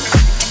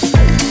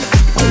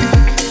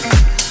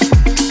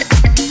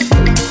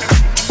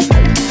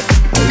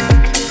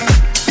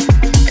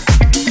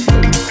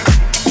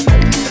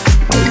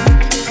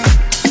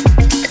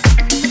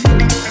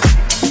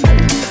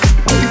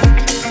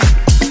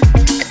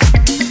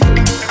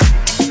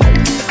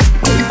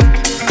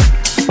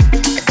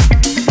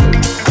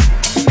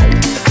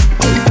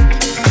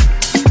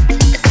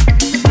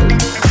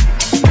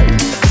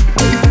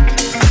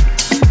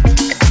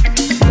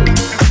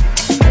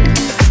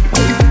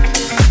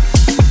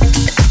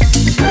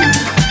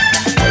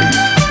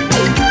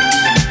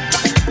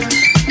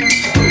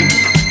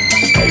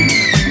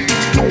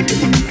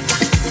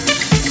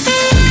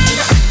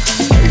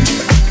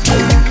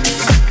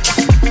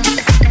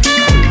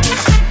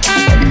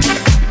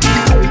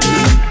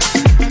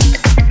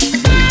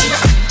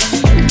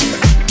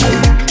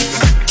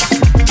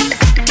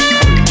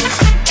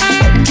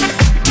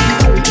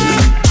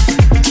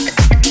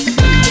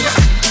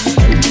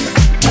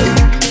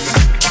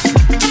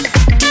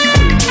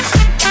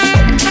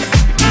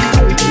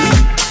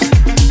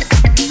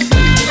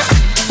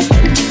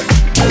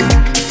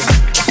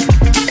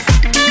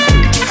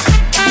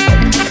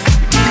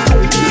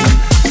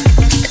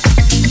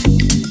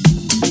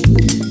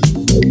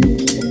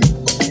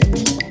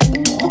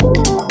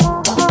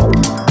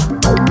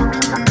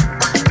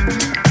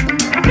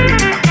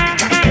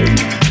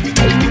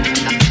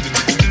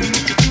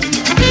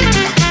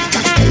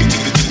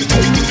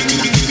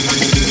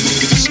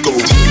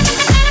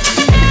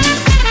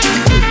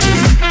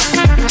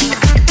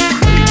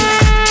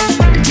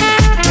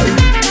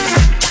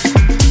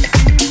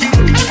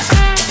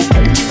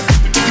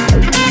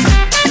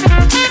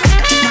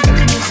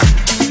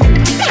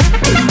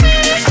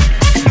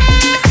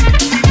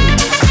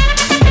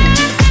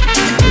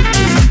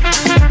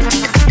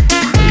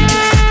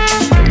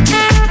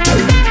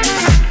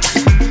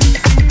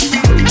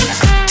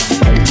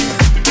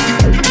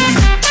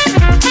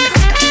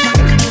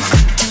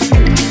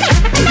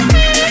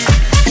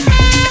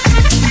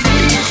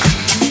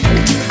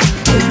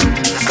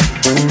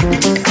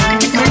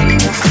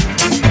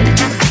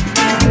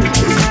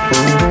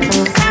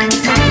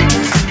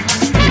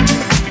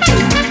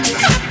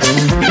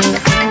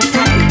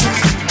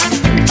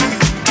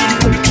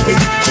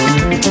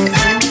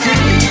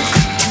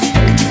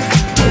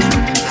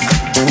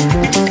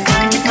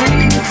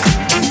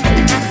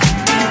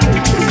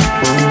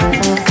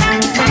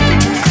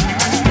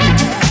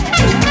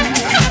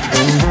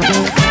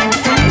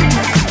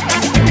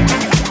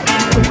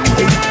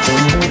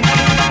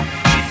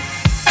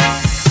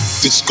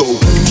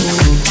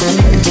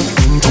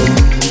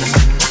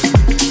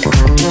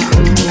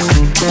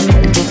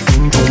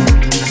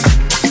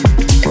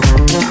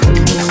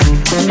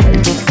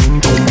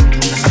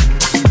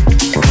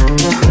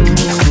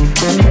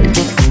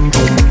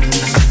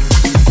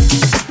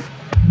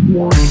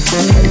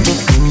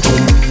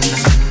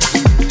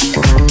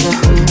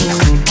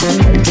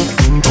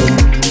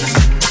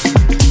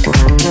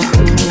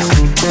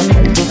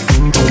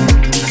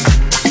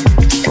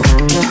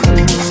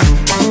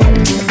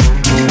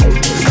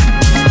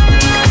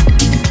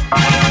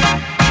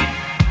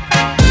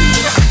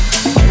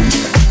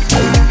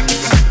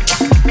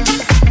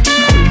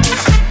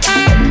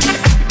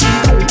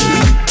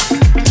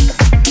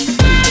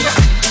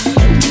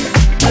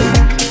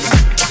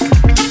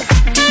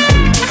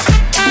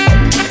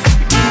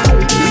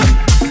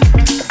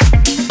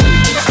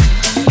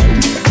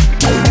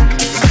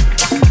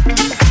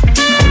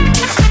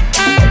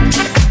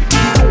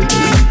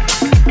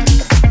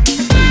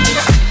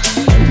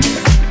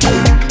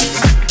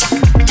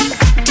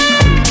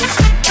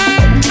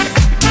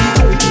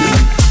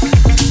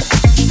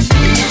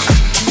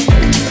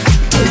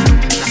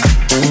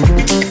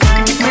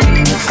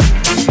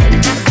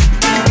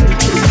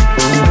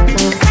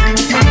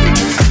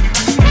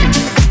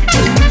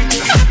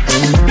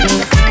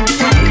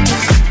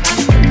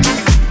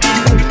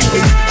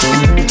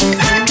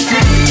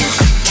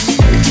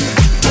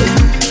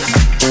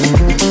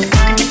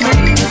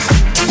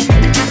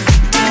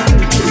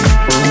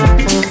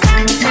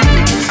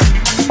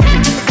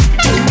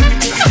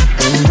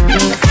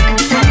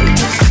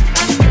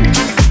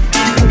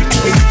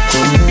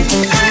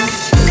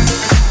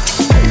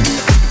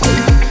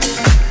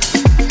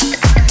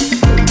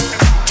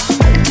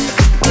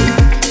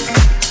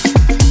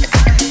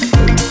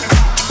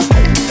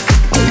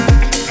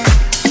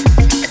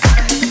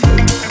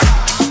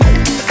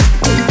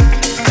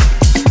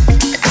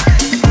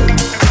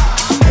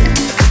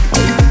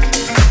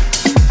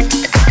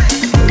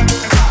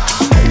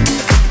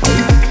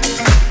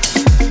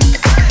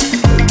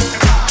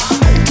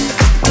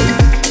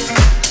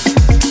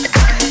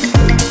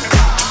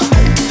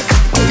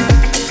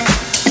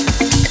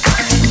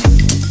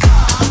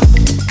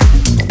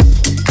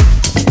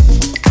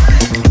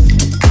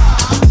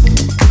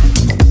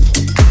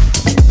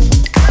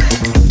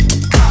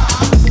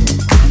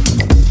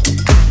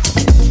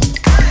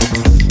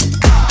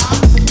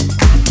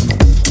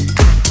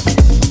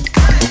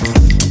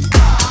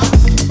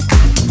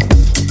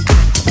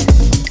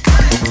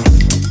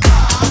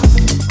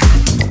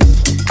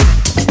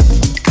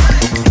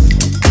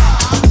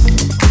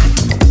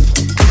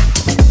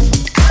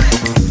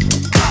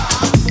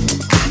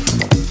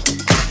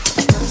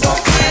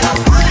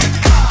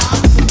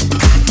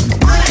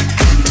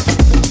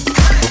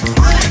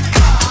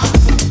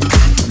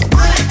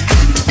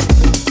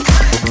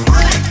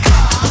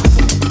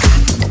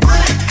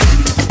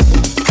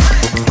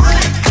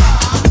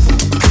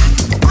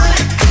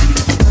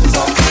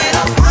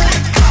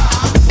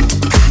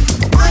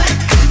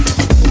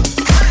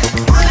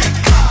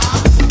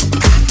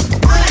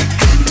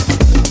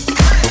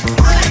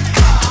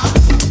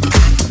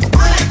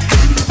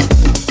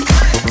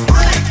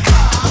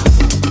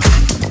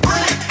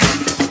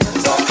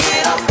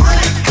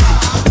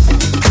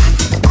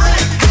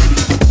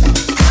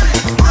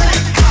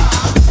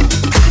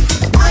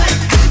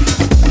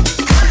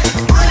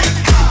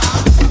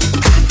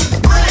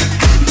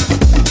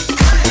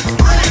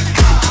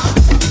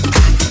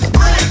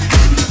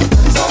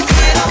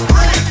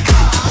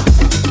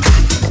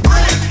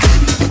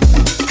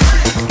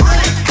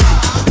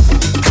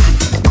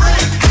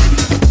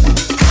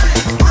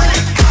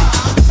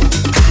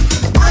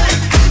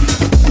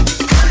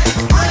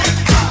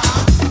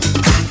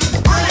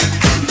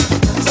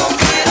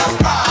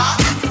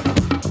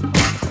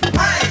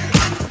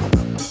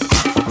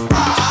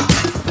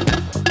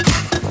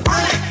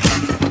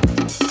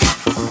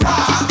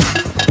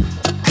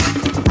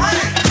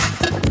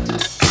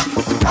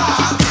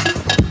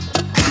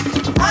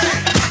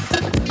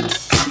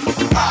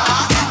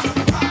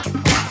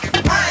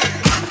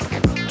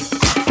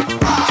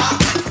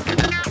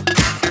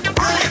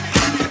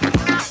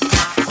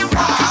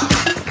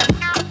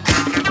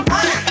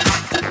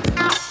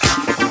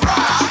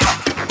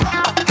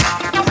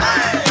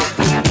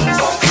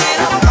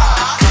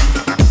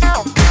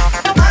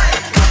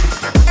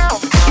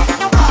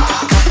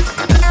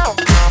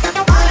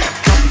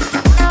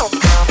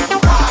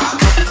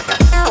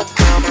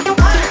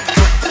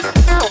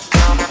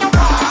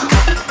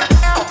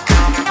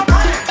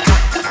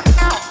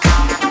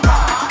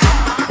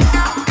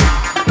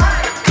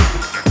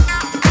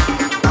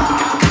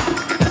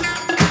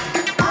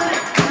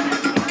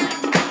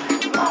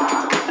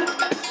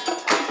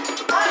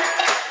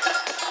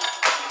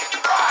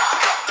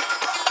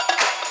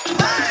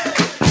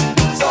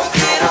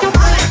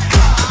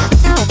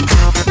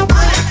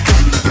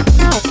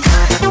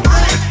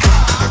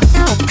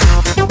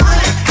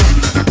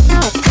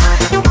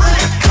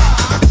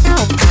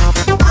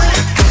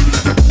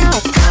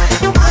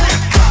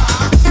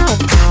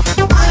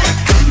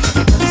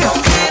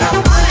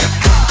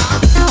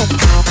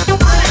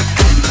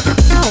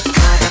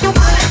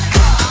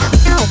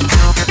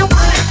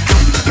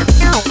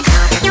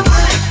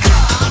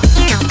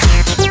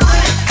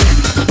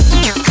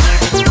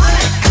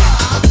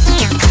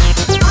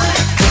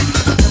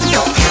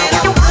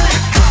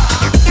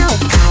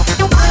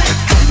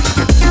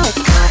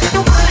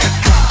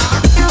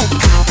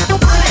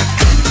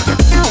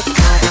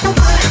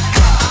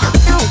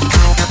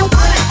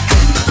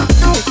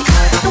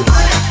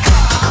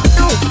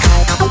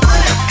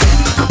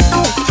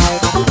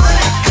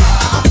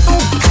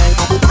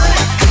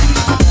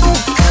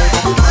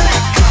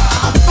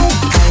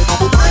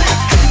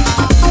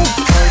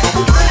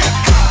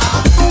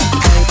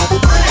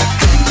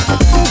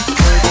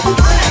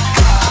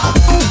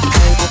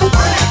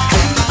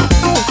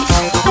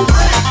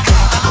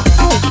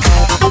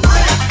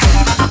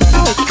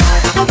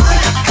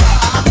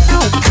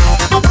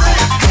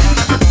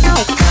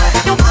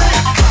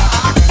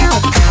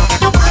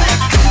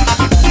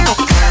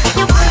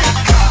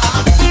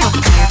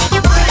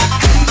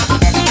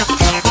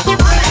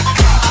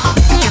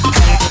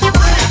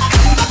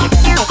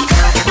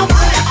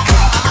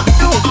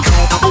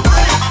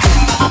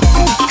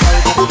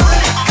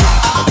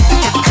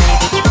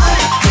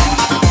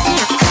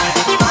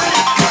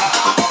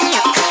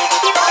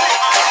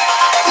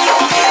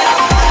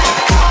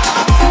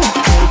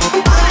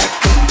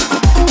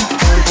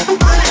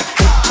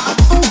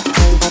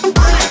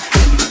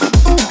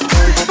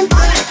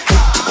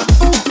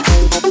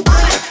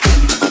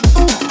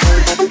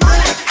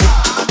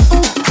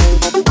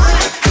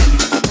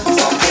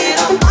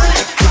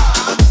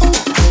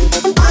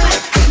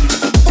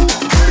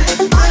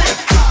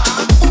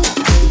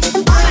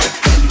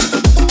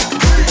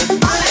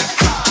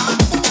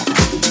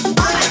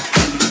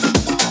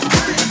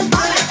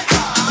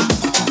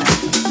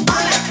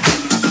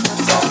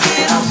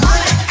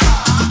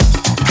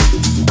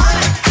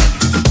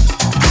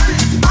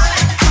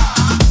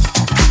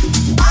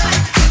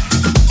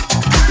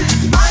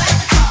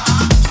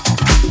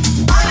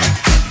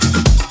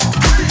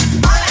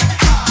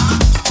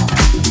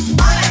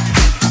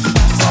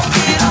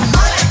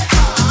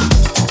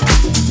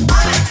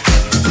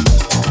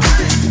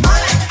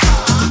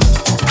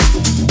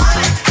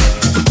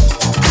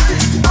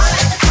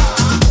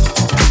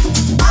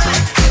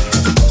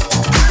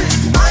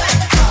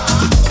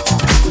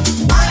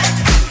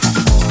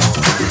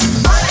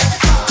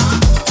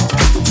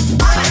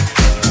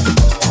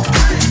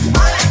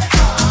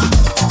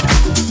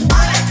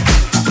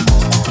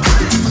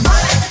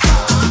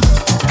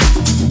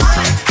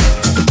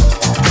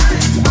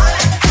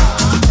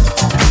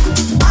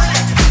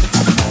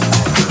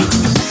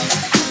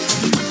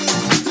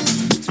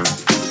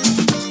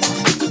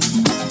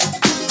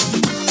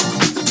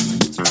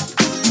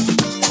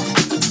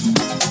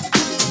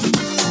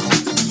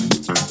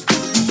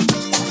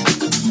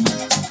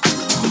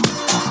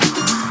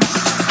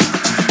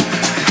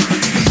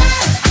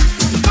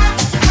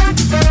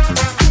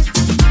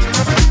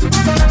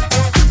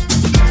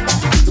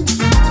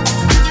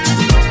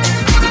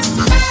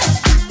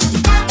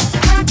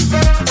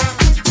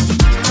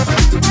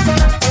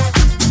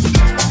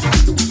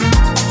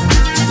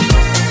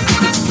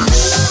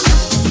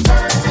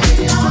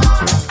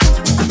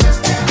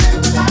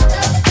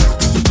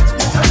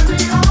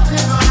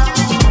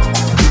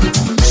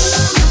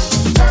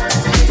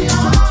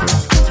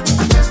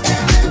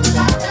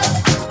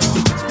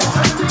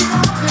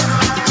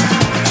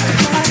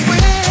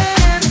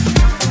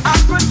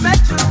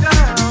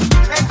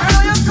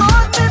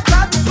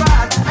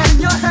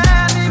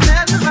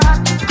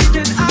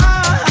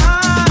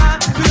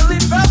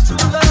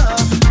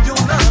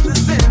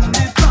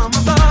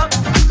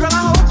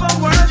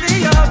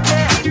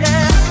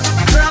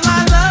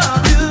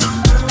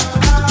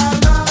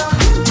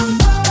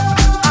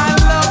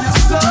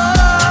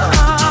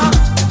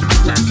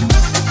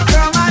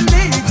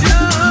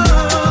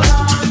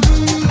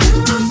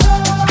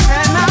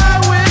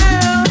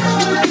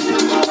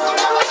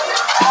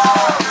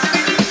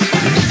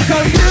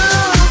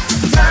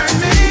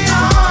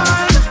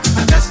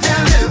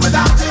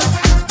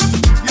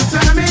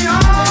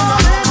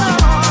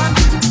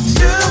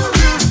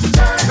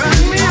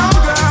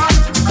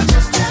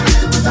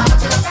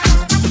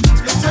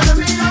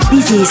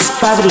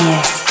 Fabri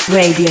S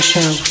Radio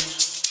Show.